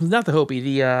Hopi. Not the Hopi.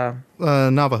 The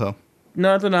Navajo.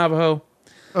 Not the Navajo.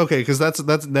 Okay, because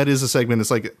that is a segment.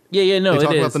 It's like yeah, no, they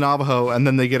talk it about is. the Navajo, and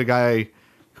then they get a guy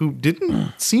who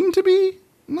didn't seem to be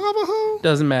Navajo.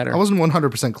 Doesn't matter. I wasn't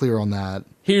 100% clear on that.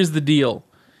 Here's the deal.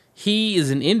 He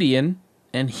is an Indian,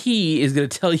 and he is going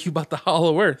to tell you about the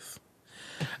Hollow Earth.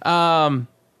 No,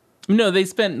 they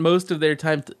spent most of their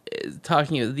time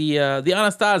talking the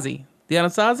Anasazi. The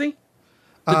Anasazi?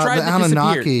 The tribe the that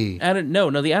Anunnaki. disappeared. No,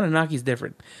 the Anunnaki's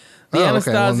different. The Oh,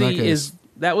 okay. Well, in that Anasazi case.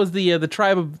 that was the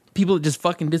tribe of people that just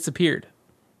fucking disappeared.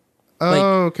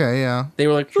 Oh, okay, yeah. They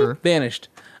were like, Sure. vanished.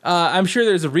 I'm sure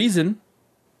there's a reason,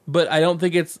 but I don't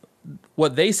think it's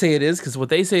what they say it is, because what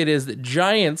they say it is that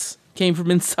giants came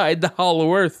from inside the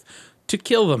Hollow Earth to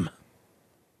kill them.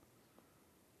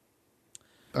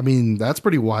 I mean, that's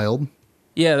pretty wild.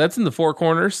 Yeah, that's in the Four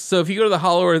Corners. So if you go to the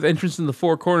Hollow Earth entrance in the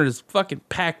Four Corners, it's fucking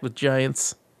packed with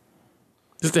giants.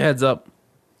 Just a heads up.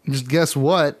 Just guess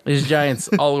what? There's giants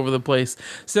all over the place.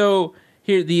 So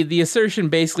here, the assertion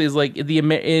basically is like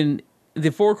in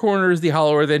the Four Corners, the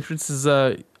Hollow Earth entrance is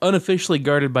unofficially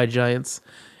guarded by giants.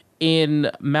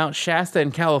 In Mount Shasta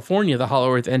in California, the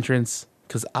Hollow Earth entrance,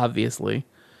 because obviously,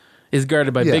 is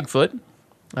guarded by Bigfoot.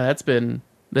 That's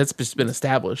just been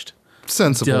established.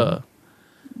 Sensible. Duh.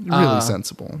 Really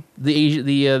sensible.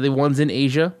 The ones in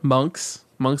Asia, monks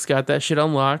got that shit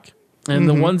on lock, and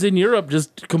the ones in Europe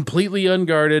just completely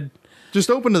unguarded.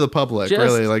 Just open to the public, Just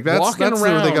really. Like that's where they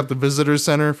around. got the visitor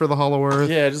center for the Hollow Earth.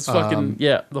 Yeah, just fucking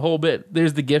the whole bit.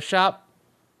 There's the gift shop.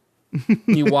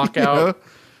 You walk out,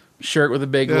 shirt with a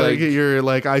big You get your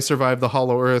like I survived the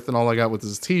Hollow Earth, and all I got was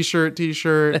this T-shirt.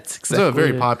 That's It's a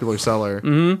very it. popular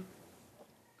seller.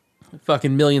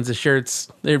 Fucking millions of shirts.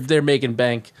 They're making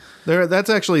bank. That's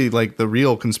actually like the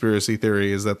real conspiracy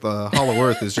theory is that the Hollow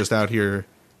Earth is just out here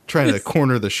trying to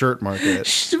corner the shirt market.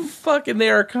 Fucking, they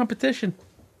are a competition.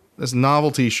 There's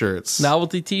novelty shirts.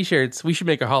 Novelty T-shirts. We should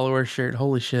make a Hollow Earth shirt.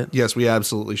 Holy shit. Yes, we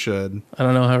absolutely should. I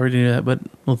don't know how we're gonna do that, but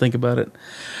we'll think about it.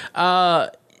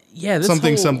 Yeah, this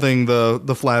Something.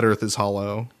 The flat Earth is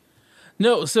hollow.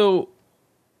 No, so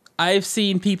I've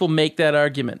seen people make that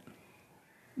argument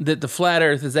that the flat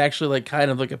Earth is actually like kind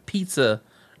of like a pizza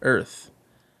Earth.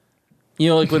 You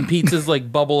know, like when pizzas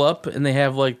like bubble up and they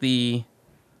have like the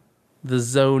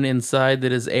zone inside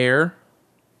that is air.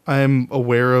 I'm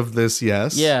aware of this.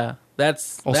 Yes. Yeah,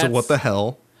 that's what the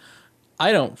hell?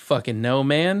 I don't fucking know,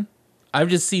 man. I've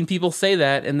just seen people say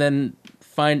that and then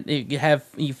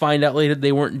you find out later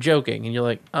they weren't joking, and you're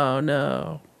like, oh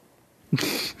no.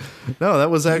 No, that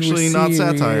was actually not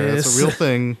satire. That's a real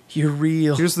thing. You're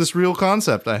real. Here's this real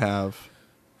concept I have.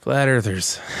 Flat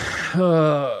earthers.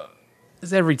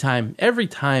 It's every time.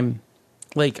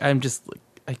 Like, I'm just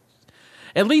like,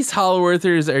 at least hollow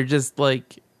earthers are just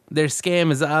like, their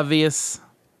scam is obvious.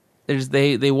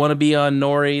 They want to be on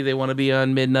Nori. They want to be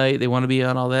on Midnight. They want to be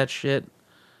on all that shit.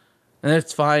 And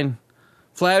that's fine.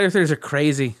 Flat earthers are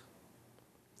crazy.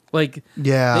 Like,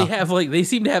 yeah, they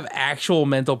seem to have actual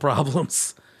mental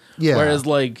problems. Yeah. Whereas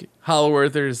like hollow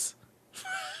earthers,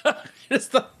 they're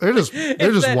just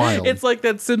wild. It's like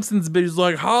that Simpsons bit. It's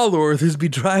like hollow earthers be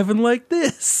driving like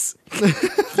this.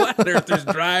 Flat earthers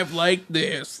drive like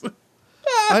this.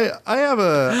 I have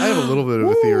a little bit of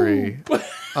a theory,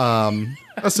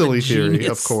 a silly theory,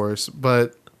 of course,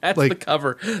 but that's like the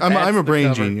cover. I'm a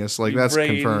brain genius. Like that's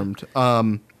confirmed.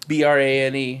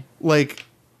 BRANE. Like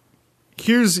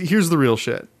here's the real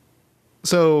shit.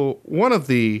 So one of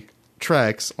the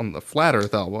tracks on the Flat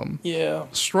Earth album,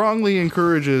 strongly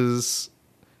encourages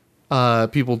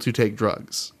people to take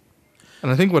drugs.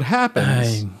 And I think what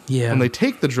happens when they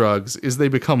take the drugs is they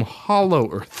become hollow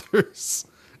earthers,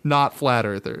 not flat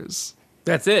earthers.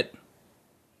 That's it.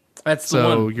 That's the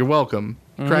one. So you're welcome.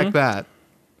 Crack that.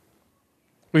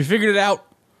 We figured it out.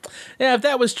 Yeah, if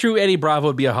that was true, Eddie Bravo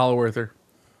would be a hollow earther.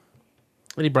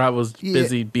 Eddie Bravo's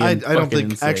busy being I don't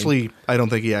think insane. I don't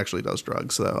think he actually does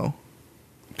drugs though,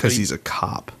 because he's a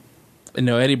cop.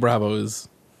 No, Eddie Bravo is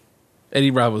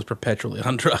perpetually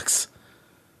on drugs.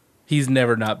 He's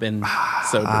never not been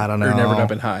sober. I don't know. Or never not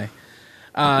been high.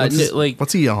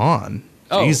 What's he on?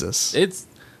 Jesus. It's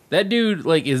that dude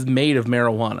like is made of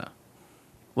marijuana.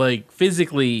 Like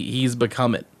physically he's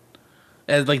become it.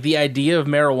 As like the idea of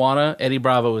marijuana, Eddie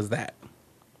Bravo is that.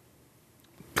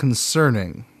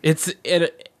 Concerning. It's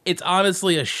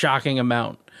honestly a shocking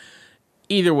amount.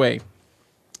 Either way,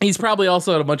 he's probably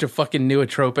also had a bunch of fucking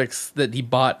nootropics that he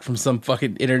bought from some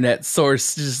fucking internet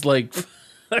source, just like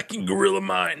fucking gorilla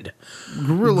mind,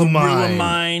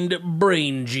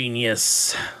 brain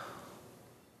genius.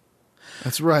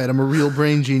 That's right. I'm a real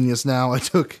brain genius now. I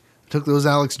took those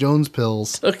Alex Jones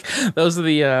pills. Those are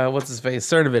the what's his face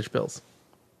Cernovich pills.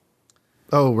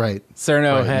 Oh right,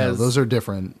 Cerno has those are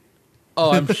different.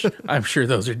 Oh, I'm sure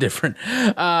those are different.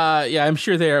 Yeah, I'm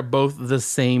sure they are both the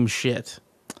same shit.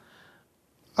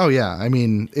 Oh yeah, I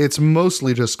mean it's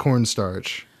mostly just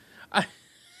cornstarch.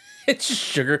 It's just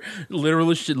sugar,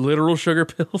 literal sugar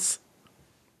pills.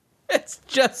 It's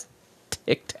just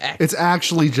Tic Tac. It's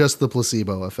actually just the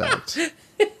placebo effect.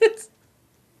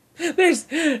 There's,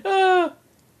 oh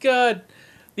god,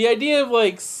 the idea of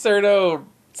like Cerno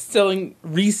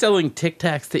reselling Tic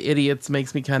Tacs to idiots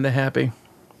makes me kind of happy.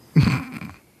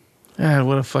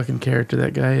 What a fucking character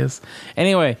that guy is.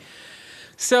 Anyway,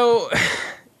 so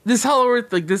this Hollow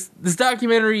Earth, like this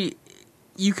documentary,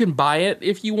 you can buy it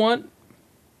if you want.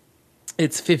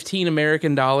 It's 15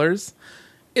 American dollars.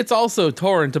 It's also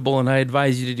torrentable, and I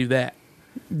advise you to do that.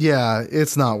 Yeah,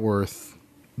 it's not worth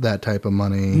that type of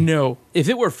money. No, if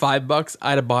it were $5,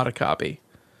 I'd have bought a copy,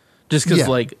 just because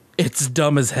like it's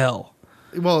dumb as hell.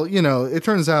 Well, you know, it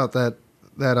turns out that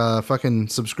fucking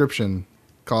subscription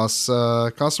costs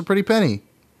a pretty penny.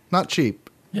 Not cheap.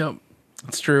 Yep,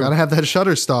 it's true. Gotta have that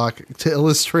Shutterstock to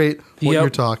illustrate what you're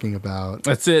talking about.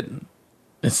 That's it.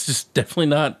 It's just definitely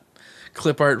not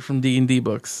clip art from D&D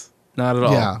books. Not at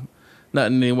all. Yeah. Not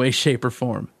in any way, shape, or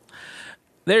form.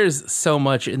 There's so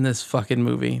much in this fucking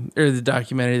movie, or the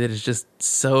documentary, that is just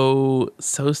so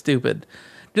stupid.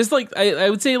 Just like, I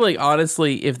would say, like,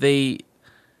 honestly, if they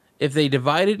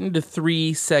divide it into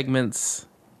 3 segments,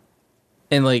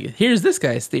 and like, here's this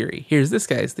guy's theory, here's this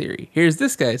guy's theory, here's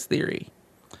this guy's theory.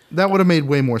 That would have made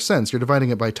way more sense. You're dividing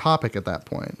it by topic at that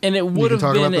point. And it would have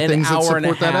been an hour and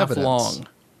a half long.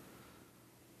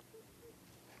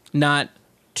 Not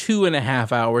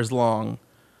 2.5 hours long,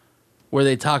 where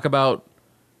they talk about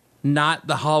not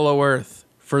the Hollow Earth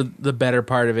for the better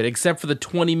part of it, except for the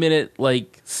 20-minute,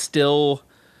 like, still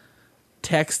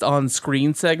text on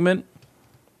screen segment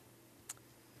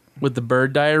with the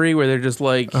bird diary, where they're just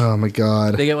like, oh my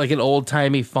god, they get like an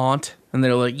old-timey font, and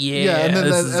they're like,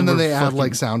 and then they add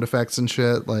like sound effects and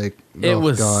shit. Like, it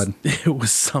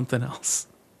was something else.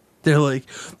 They're like,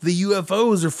 the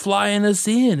UFOs are flying us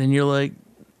in, and you're like,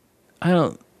 I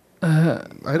don't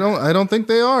think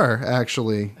they are,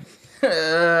 actually.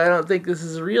 I don't think this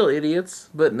is real,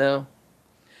 idiots, but no.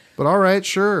 But all right,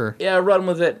 sure. Yeah, run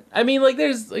with it. I mean, like,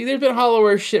 there's been Hollow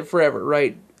Earth shit forever,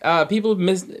 right? People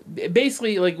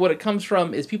basically, like, what it comes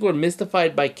from is people are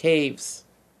mystified by caves.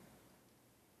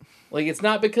 Like, it's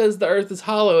not because the Earth is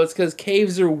hollow, it's because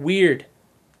caves are weird.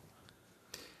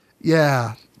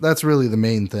 Yeah, that's really the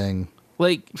main thing.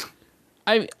 Like,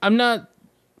 I'm not.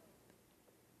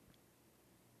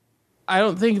 I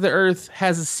don't think the Earth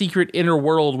has a secret inner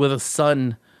world with a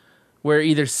sun where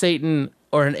either Satan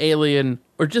or an alien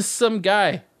or just some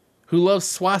guy who loves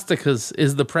swastikas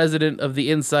is the president of the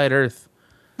inside Earth.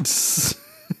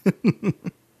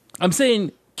 I'm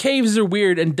saying caves are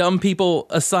weird and dumb people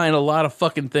assign a lot of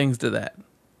fucking things to that.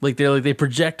 They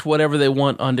project whatever they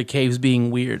want onto caves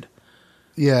being weird.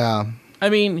 Yeah. I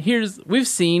mean, we've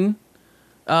seen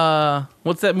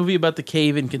what's that movie about the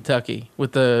cave in Kentucky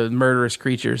with the murderous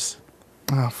creatures?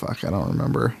 Oh fuck, I don't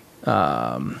remember.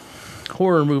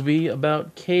 Horror movie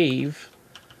about cave.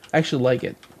 I actually like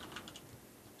it.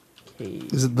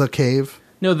 Cave. Is it The Cave?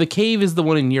 No, The Cave is the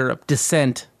one in Europe.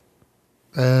 Descent.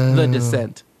 The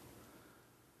Descent.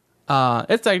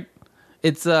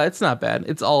 It's not bad.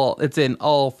 It's an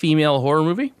all female horror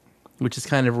movie, which is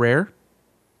kind of rare.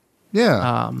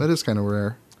 Yeah, that is kind of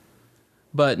rare.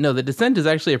 But no, The Descent is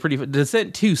actually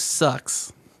Descent 2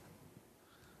 sucks.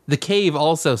 The Cave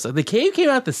also sucks. The Cave came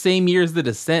out the same year as The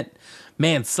Descent.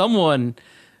 Man, someone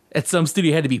at some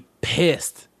studio had to be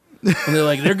pissed. And they're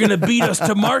like, they're going to beat us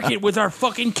to market with our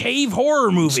fucking cave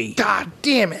horror movie. God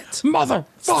damn it.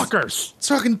 Motherfuckers. It's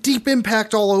fucking Deep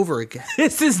Impact all over again.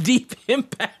 This is Deep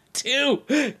Impact too.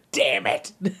 Damn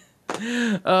it.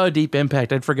 Oh, Deep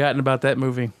Impact. I'd forgotten about that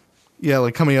movie. Yeah,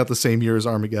 like coming out the same year as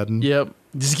Armageddon. Yep.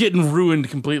 Just getting ruined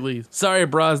completely. Sorry,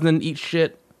 Brosnan. Eat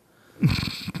shit.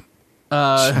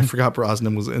 I forgot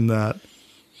Brosnan was in that.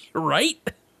 Right?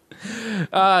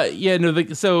 Yeah, no,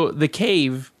 so the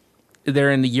cave,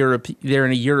 they're in a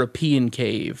European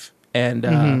cave,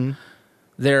 and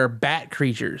they're bat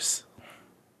creatures.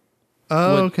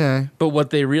 Oh, okay. But what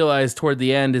they realize toward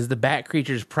the end is the bat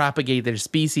creatures propagate their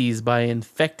species by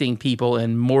infecting people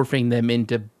and morphing them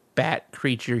into bat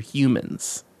creature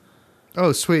humans.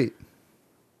 Oh, sweet.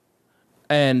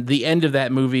 And the end of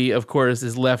that movie, of course,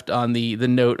 is left on the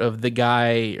note of the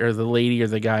guy or the lady or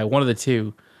the guy, one of the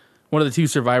two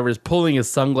survivors pulling his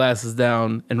sunglasses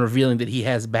down and revealing that he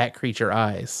has bat creature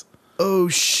eyes. Oh,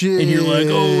 shit. And you're like,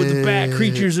 oh, the bat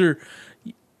creatures are...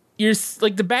 You're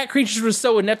like, the bat creatures were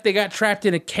so inept they got trapped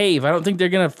in a cave. I don't think they're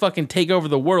going to fucking take over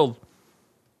the world.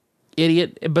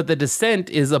 Idiot. But The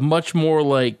Descent is a much more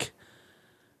like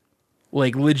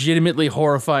legitimately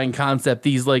horrifying concept.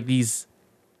 These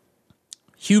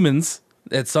humans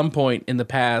at some point in the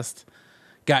past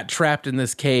got trapped in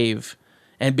this cave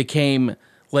and became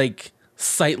like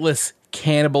sightless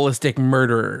cannibalistic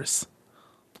murderers.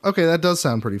 Okay, that does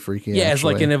sound pretty freaky. Yeah, actually. as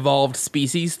like an evolved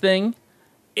species thing.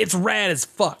 It's rad as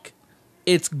fuck.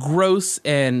 It's gross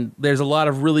and there's a lot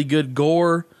of really good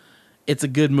gore. It's a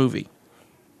good movie.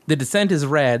 The Descent is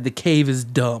rad. The Cave is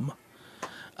dumb.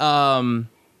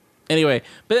 Anyway,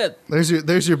 but there's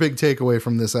your big takeaway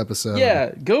from this episode.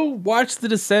 Yeah, go watch The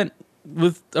Descent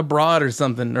with a broad or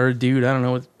something, or a dude. I don't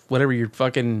know, whatever you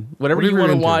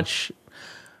want to watch.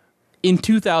 In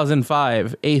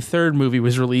 2005, a third movie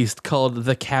was released called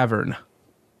The Cavern.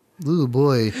 Ooh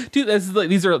boy, dude, that's like,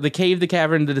 these are The Cave, The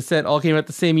Cavern, The Descent all came out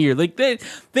the same year. Like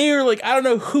they are like, I don't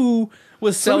know who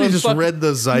was selling. Somebody just read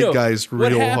the zeitgeist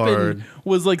real hard.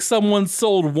 Was like someone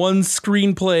sold one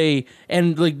screenplay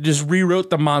and like just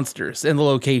rewrote the monsters and the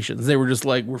locations. They were just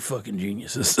like, we're fucking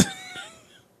geniuses.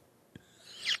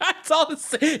 That's all.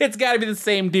 It's got to be the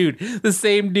same dude. The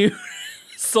same dude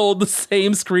sold the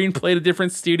same screenplay to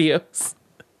different studios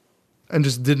and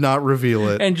just did not reveal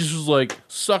it. And just was like,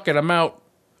 suck it, I'm out.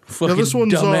 Fucking this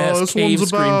one's about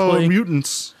screenplay.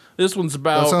 Mutants. This one's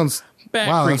about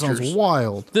bat creatures. That sounds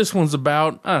wild. This one's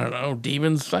about, I don't know,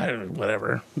 demons.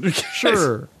 Whatever.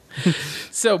 Sure.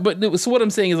 So what I'm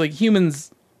saying is, like,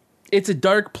 humans, it's a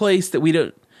dark place that we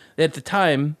don't. At the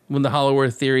time when the Hollow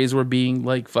Earth theories were being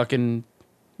like fucking,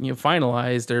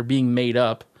 finalized or being made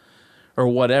up or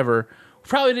whatever,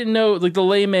 probably didn't know, like, the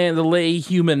lay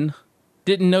human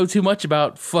didn't know too much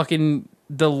about fucking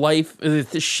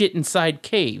the shit inside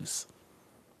caves.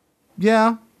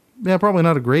 Yeah, probably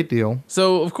not a great deal.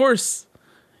 So, of course,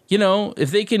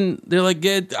 if they can, they're like,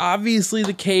 obviously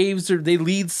the caves, they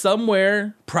lead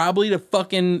somewhere, probably to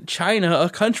fucking China, a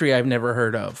country I've never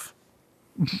heard of.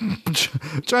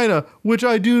 China, which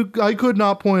I could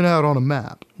not point out on a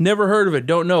map. Never heard of it,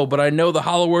 don't know, but I know the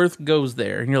Hollow Earth goes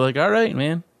there. And you're like, all right,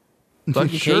 man.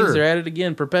 Fucking sure. Caves are at it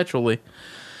again perpetually.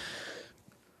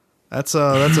 That's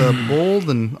a bold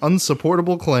and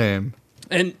unsupportable claim.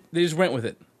 And they just went with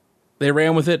it. They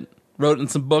ran with it, wrote in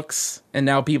some books, and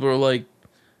now people are like,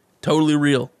 totally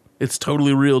real. It's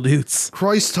totally real, dudes.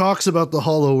 Christ talks about the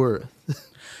Hollow Earth.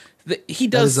 He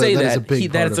does say that.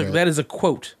 That is a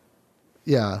quote.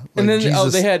 Yeah. Like, and then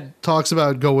Jesus they had talks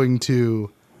about going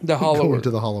to the Hollow Earth.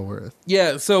 To the Hollow Earth.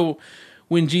 Yeah, so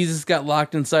when Jesus got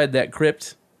locked inside that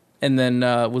crypt and then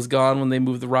was gone when they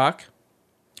moved the rock?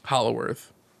 Hollow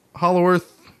Earth. Hollow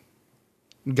Earth.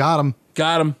 Got him.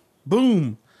 Got him.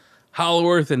 Boom. Hollow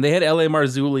Earth. And they had L.A.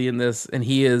 Marzulli in this, and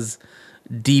he is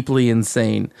deeply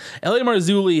insane. L.A.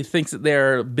 Marzulli thinks that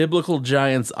there are biblical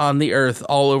giants on the earth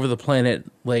all over the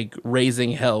planet, like,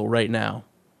 raising hell right now.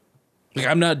 Like,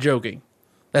 I'm not joking.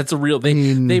 That's a real...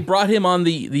 They brought him on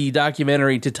the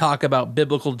documentary to talk about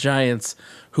biblical giants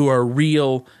who are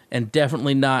real and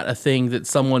definitely not a thing that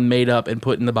someone made up and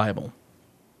put in the Bible.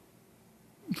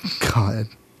 God.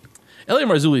 L.A.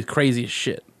 Marzulli is crazy as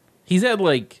shit. He's got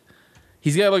like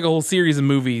a whole series of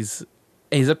movies.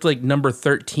 And he's up to like number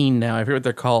 13 now. I forget what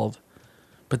they're called.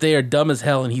 But they are dumb as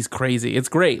hell and he's crazy. It's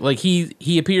great. Like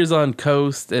he appears on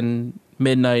Coast and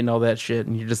Midnight and all that shit.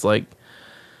 And you're just like,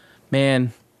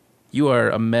 man, you are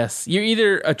a mess. You're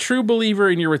either a true believer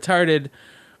and you're retarded,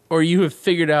 or you have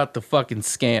figured out the fucking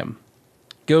scam.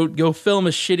 Go film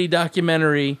a shitty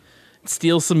documentary,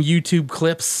 steal some YouTube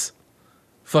clips,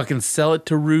 fucking sell it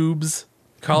to rubes.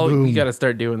 You got to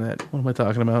start doing that. What am I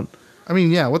talking about? I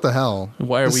mean, yeah, what the hell?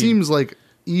 It seems like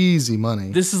easy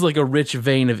money. This is like a rich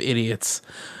vein of idiots.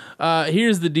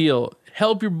 Here's the deal.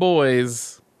 Help your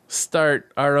boys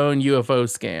start our own UFO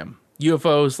scam.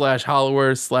 UFO / Hollow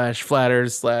Earth / Flat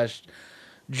Earth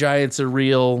 / giants are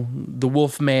real. The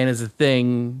Wolfman is a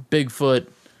thing. Bigfoot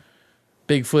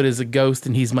is a ghost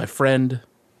and he's my friend.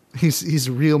 He's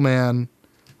a real man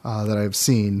that I've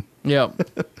seen. Yeah.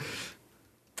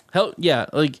 Hell yeah,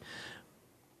 like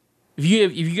if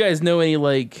you guys know any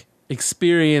like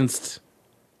experienced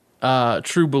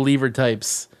true believer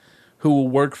types who will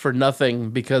work for nothing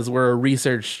because we're a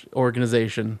research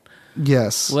organization.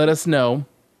 Yes. Let us know.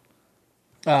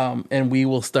 And we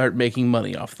will start making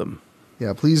money off them.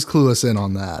 Yeah, please clue us in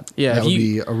on that. Yeah, that would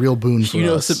be a real boon for us. You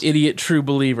know some idiot true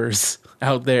believers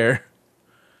out there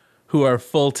who are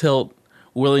full tilt,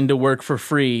 willing to work for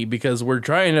free because we're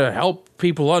trying to help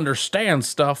people understand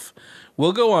stuff.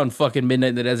 We'll go on fucking Midnight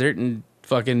in the Desert and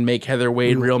fucking make Heather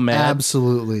Wade real mad.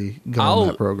 Absolutely go on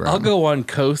that program. I'll go on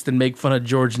Coast and make fun of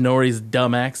George Norrie's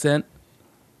dumb accent.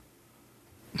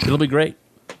 It'll be great.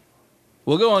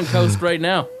 We'll go on Coast right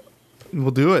now.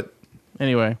 We'll do it.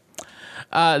 Anyway,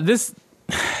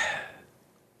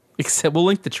 except we'll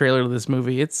link the trailer to this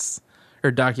movie.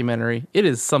 Or documentary. It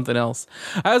is something else.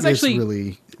 I was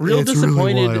actually real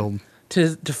disappointed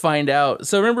to find out.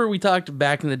 So remember we talked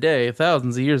back in the day,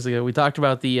 thousands of years ago, we talked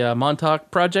about the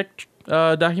Montauk Project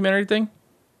documentary thing?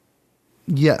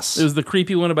 Yes. It was the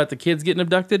creepy one about the kids getting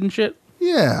abducted and shit?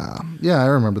 Yeah. Yeah, I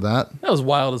remember that. That was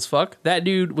wild as fuck. That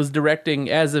dude was directing,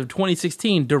 as of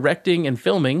 2016, and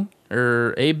filming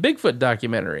a Bigfoot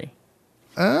documentary.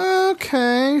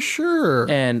 Okay,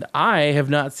 sure. And I have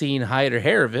not seen hide or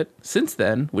hair of it since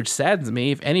then, which saddens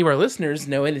me. If any of our listeners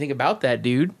know anything about that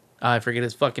dude, I forget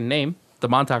his fucking name, the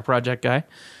Montauk Project guy,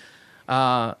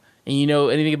 and you know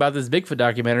anything about this Bigfoot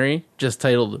documentary, just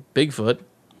titled Bigfoot,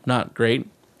 not great,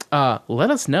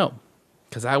 let us know,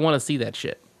 because I want to see that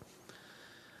shit.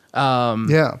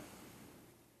 Yeah.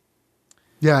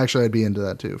 Yeah, actually, I'd be into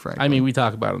that too, frankly. I mean, we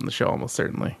talk about it on the show almost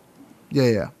certainly.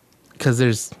 Yeah.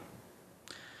 Because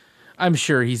I'm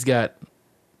sure he's got,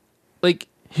 like,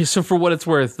 so for what it's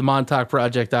worth, the Montauk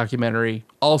Project documentary,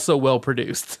 also well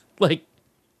produced. Like,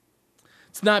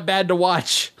 it's not bad to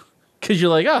watch, because you're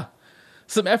like,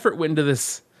 some effort went into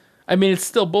this. I mean, it's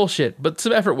still bullshit, but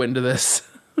some effort went into this.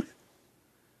 I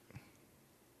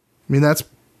mean, that's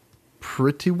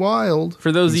pretty wild.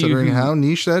 For those of you considering how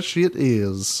niche that shit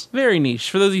is. Very niche.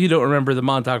 For those of you who don't remember, the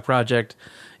Montauk Project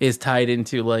is tied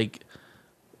into, like,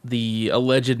 the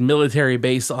alleged military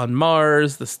base on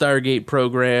Mars, the Stargate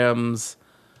programs,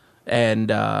 and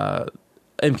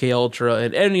MK Ultra,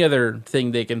 and any other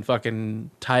thing they can fucking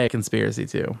tie a conspiracy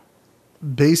to.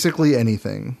 Basically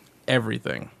anything.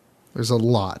 Everything. There's a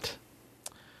lot.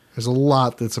 There's a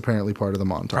lot that's apparently part of the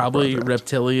Montauk Probably Project.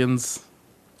 Reptilians.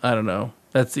 I don't know.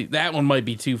 That one might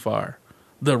be too far.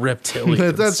 The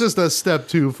Reptilians. That's just a step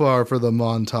too far for the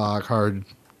Montauk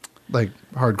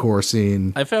hardcore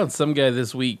scene. I found some guy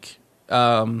this week.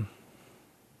 I've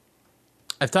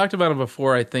talked about him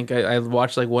before. I think I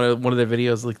watched like one of their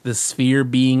videos, like the Sphere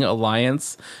Being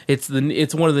Alliance. It's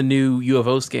one of the new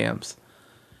UFO scams,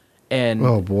 and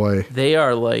oh boy,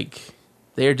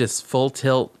 they're just full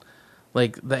tilt.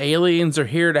 Like the aliens are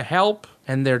here to help,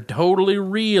 and they're totally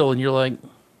real. And you're like,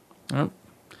 nope.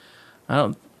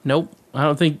 I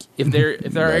don't think if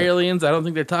they're aliens, I don't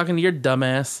think they're talking to your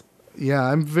dumbass. Yeah,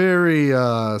 I'm very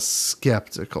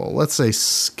skeptical. Let's say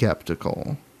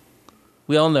skeptical.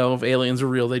 We all know if aliens were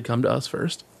real, they'd come to us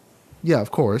first. Yeah,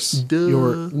 of course. Duh.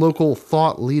 Your local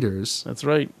thought leaders. That's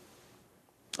right.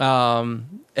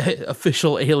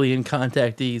 Official alien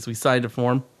contactees. We signed a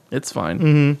form. It's fine.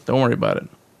 Mm-hmm. Don't worry about it.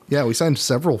 Yeah, we signed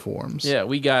several forms. Yeah,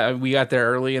 we got there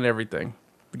early and everything.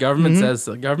 The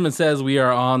government says we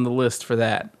are on the list for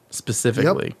that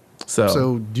specifically. Yep.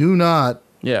 So do not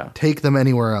take them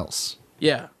anywhere else.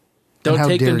 Yeah. Don't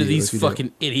take them to these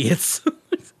fucking idiots.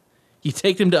 You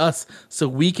take them to us so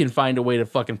we can find a way to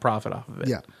fucking profit off of it.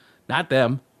 Yeah. Not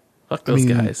them. Fuck those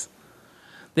guys.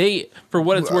 They, for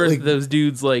what it's worth, those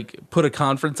dudes like put a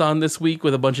conference on this week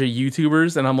with a bunch of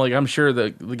YouTubers, and I'm like, I'm sure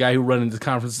the guy who runs this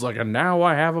conference is like, and now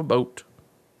I have a boat.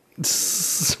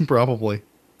 Probably.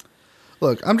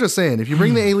 Look, I'm just saying, if you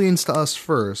bring the aliens to us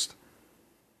first,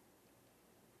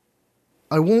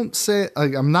 I'm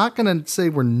not going to say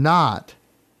we're not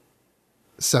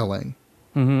selling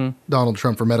Donald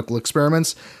Trump for medical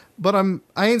experiments, but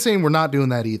I ain't saying we're not doing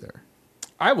that either.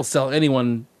 I will sell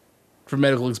anyone for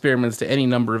medical experiments to any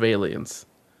number of aliens.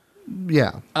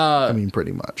 Yeah. I mean,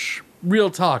 pretty much. Real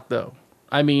talk, though.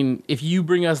 I mean, if you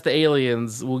bring us the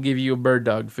aliens, we'll give you a bird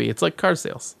dog fee. It's like car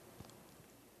sales.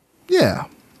 Yeah.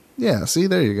 Yeah, see,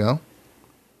 there you go.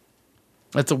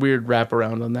 That's a weird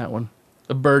wraparound on that one.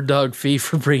 A bird dog fee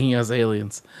for bringing us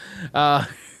aliens.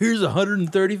 Here's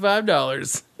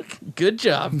 $135. Good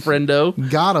job, friendo.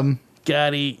 Got him.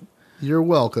 Got-y. You're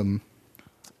welcome.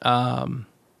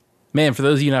 Man, for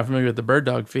those of you not familiar with the bird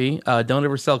dog fee, don't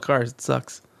ever sell cars. It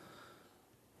sucks.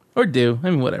 Or do.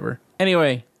 I mean, whatever.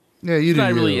 Anyway. Yeah, you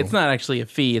do. It's not actually a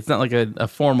fee. It's not like a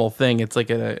formal thing. It's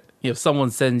like someone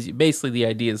sends you, basically the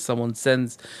idea is someone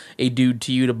sends a dude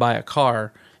to you to buy a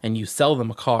car and you sell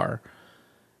them a car.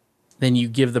 Then you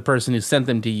give the person who sent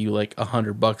them to you like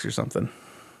 $100 or something.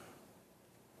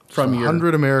 From your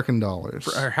 $100 American dollars.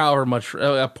 Or however much,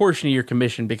 a portion of your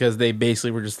commission, because they basically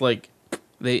were just like,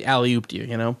 they alley-ooped you,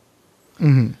 you know?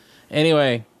 Mm-hmm.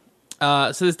 Anyway,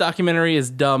 so this documentary is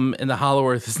dumb and the Hollow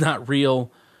Earth is not real.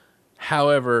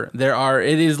 However,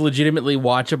 it is legitimately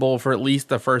watchable for at least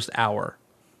the first hour.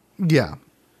 Yeah.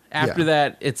 After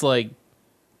that, it's like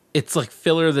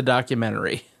filler of the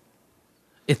documentary.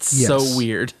 It's so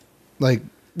weird. Like,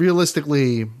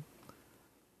 realistically,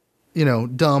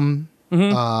 dumb,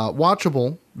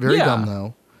 watchable, very dumb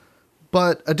though.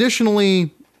 But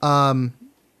additionally, not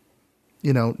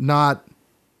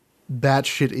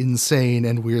batshit insane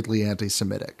and weirdly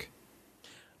anti-Semitic.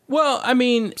 Well, I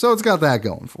mean... So it's got that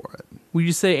going for it. Would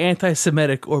you say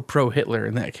anti-Semitic or pro-Hitler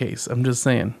in that case? I'm just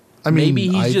saying. I mean, maybe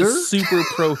he's either? just super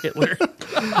pro-Hitler.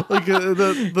 Like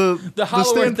the Hollow Earth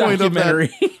standpoint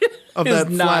documentary of that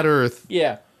flat Earth.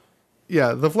 Yeah.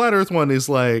 Yeah, the flat Earth one is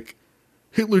like,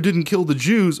 Hitler didn't kill the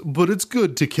Jews, but it's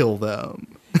good to kill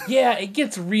them. Yeah, it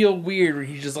gets real weird where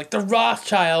he's just like, the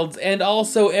Rothschilds and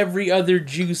also every other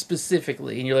Jew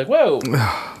specifically. And you're like, whoa,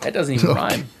 that doesn't even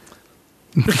rhyme.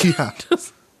 Yeah.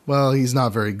 Well, he's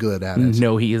not very good at it.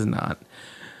 No, he is not.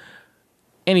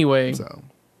 Anyway,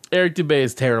 Eric Dubay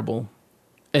is terrible.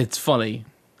 It's funny.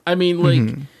 I mean,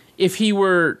 like, if he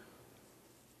were,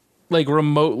 like,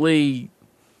 remotely,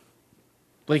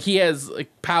 like, he has, like,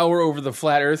 power over the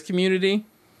flat Earth community,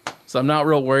 so I'm not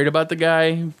real worried about the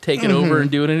guy taking over and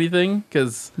doing anything,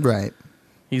 because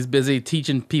he's busy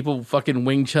teaching people fucking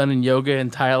Wing Chun and yoga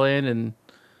in Thailand, and,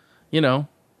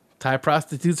 Thai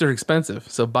prostitutes are expensive,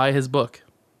 so buy his book.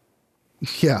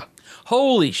 Yeah.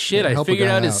 Holy shit, I figured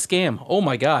out his scam. Oh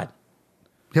my god.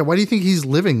 Yeah, why do you think he's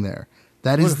living there?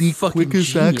 That is the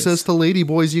quickest access to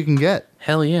ladyboys you can get.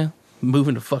 Hell yeah.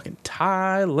 Moving to fucking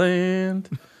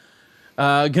Thailand.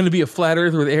 Gonna be a flat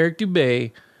earth with Eric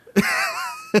Dubay.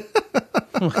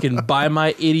 Fucking buy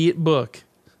my idiot book.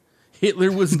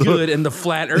 Hitler was good and the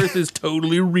flat earth is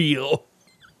totally real.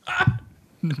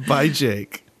 By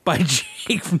Jake. By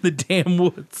Jake from the damn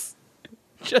woods.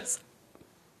 Just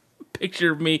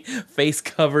picture of me, face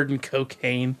covered in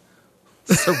cocaine,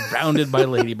 surrounded by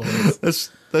ladyboys.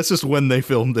 That's just when they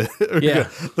filmed it. Yeah.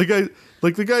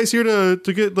 The guy's here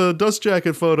to get the dust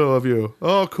jacket photo of you.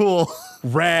 Oh, cool.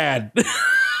 Rad.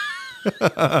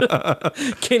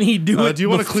 Can he do it? Do you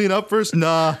want to clean up first?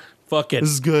 Nah. Fuck it.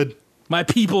 This is good. My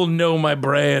people know my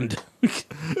brand.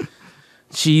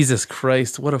 Jesus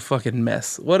Christ, what a fucking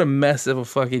mess. What a mess of a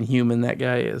fucking human that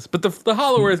guy is. But the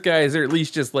Hollow Earth guys are at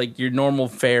least just like your normal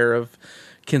fare of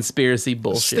conspiracy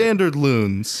bullshit. Standard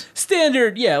loons.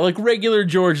 Standard, yeah, like regular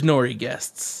George Norrie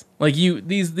guests. Like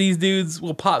these dudes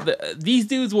will pop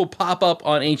up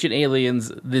on Ancient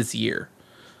Aliens this year.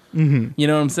 You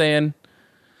know what I'm saying?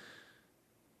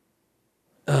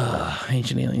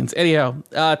 Ancient Aliens. Anyhow,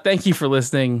 thank you for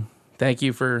listening. Thank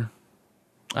you for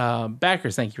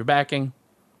backers. Thank you for backing.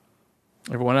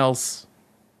 Everyone else,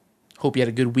 hope you had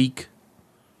a good week.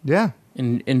 Yeah.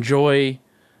 Enjoy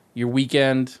your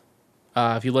weekend.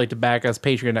 If you'd like to back us,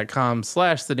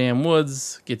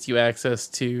 patreon.com/thedamnwoods gets you access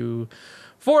to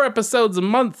 4 episodes a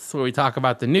month where we talk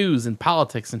about the news and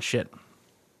politics and shit,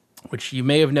 which you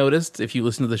may have noticed if you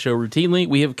listen to the show routinely,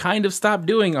 we have kind of stopped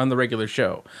doing on the regular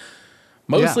show.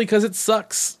 Mostly because it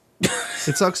sucks.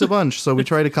 It sucks a bunch, so we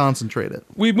try to concentrate it.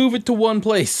 We move it to one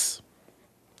place,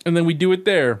 and then we do it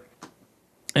there,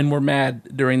 and we're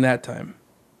mad during that time.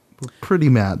 We're pretty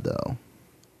mad, though.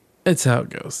 It's how it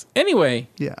goes. Anyway,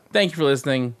 yeah. Thank you for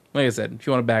listening. Like I said, if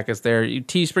you want to back us there,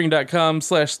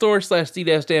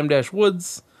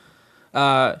 teespring.com/store/d-damn-woods.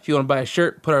 If you want to buy a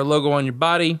shirt, put our logo on your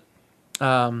body.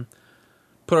 Put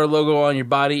our logo on your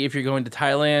body if you're going to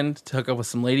Thailand to hook up with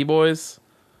some ladyboys.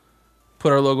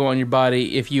 Put our logo on your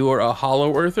body if you are a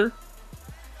Hollow Earther.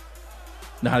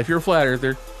 Not if you're a Flat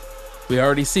Earther. We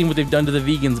already seen what they've done to the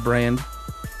vegans brand.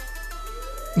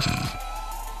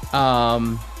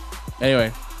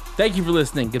 Anyway, thank you for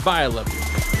listening. Goodbye. I love you.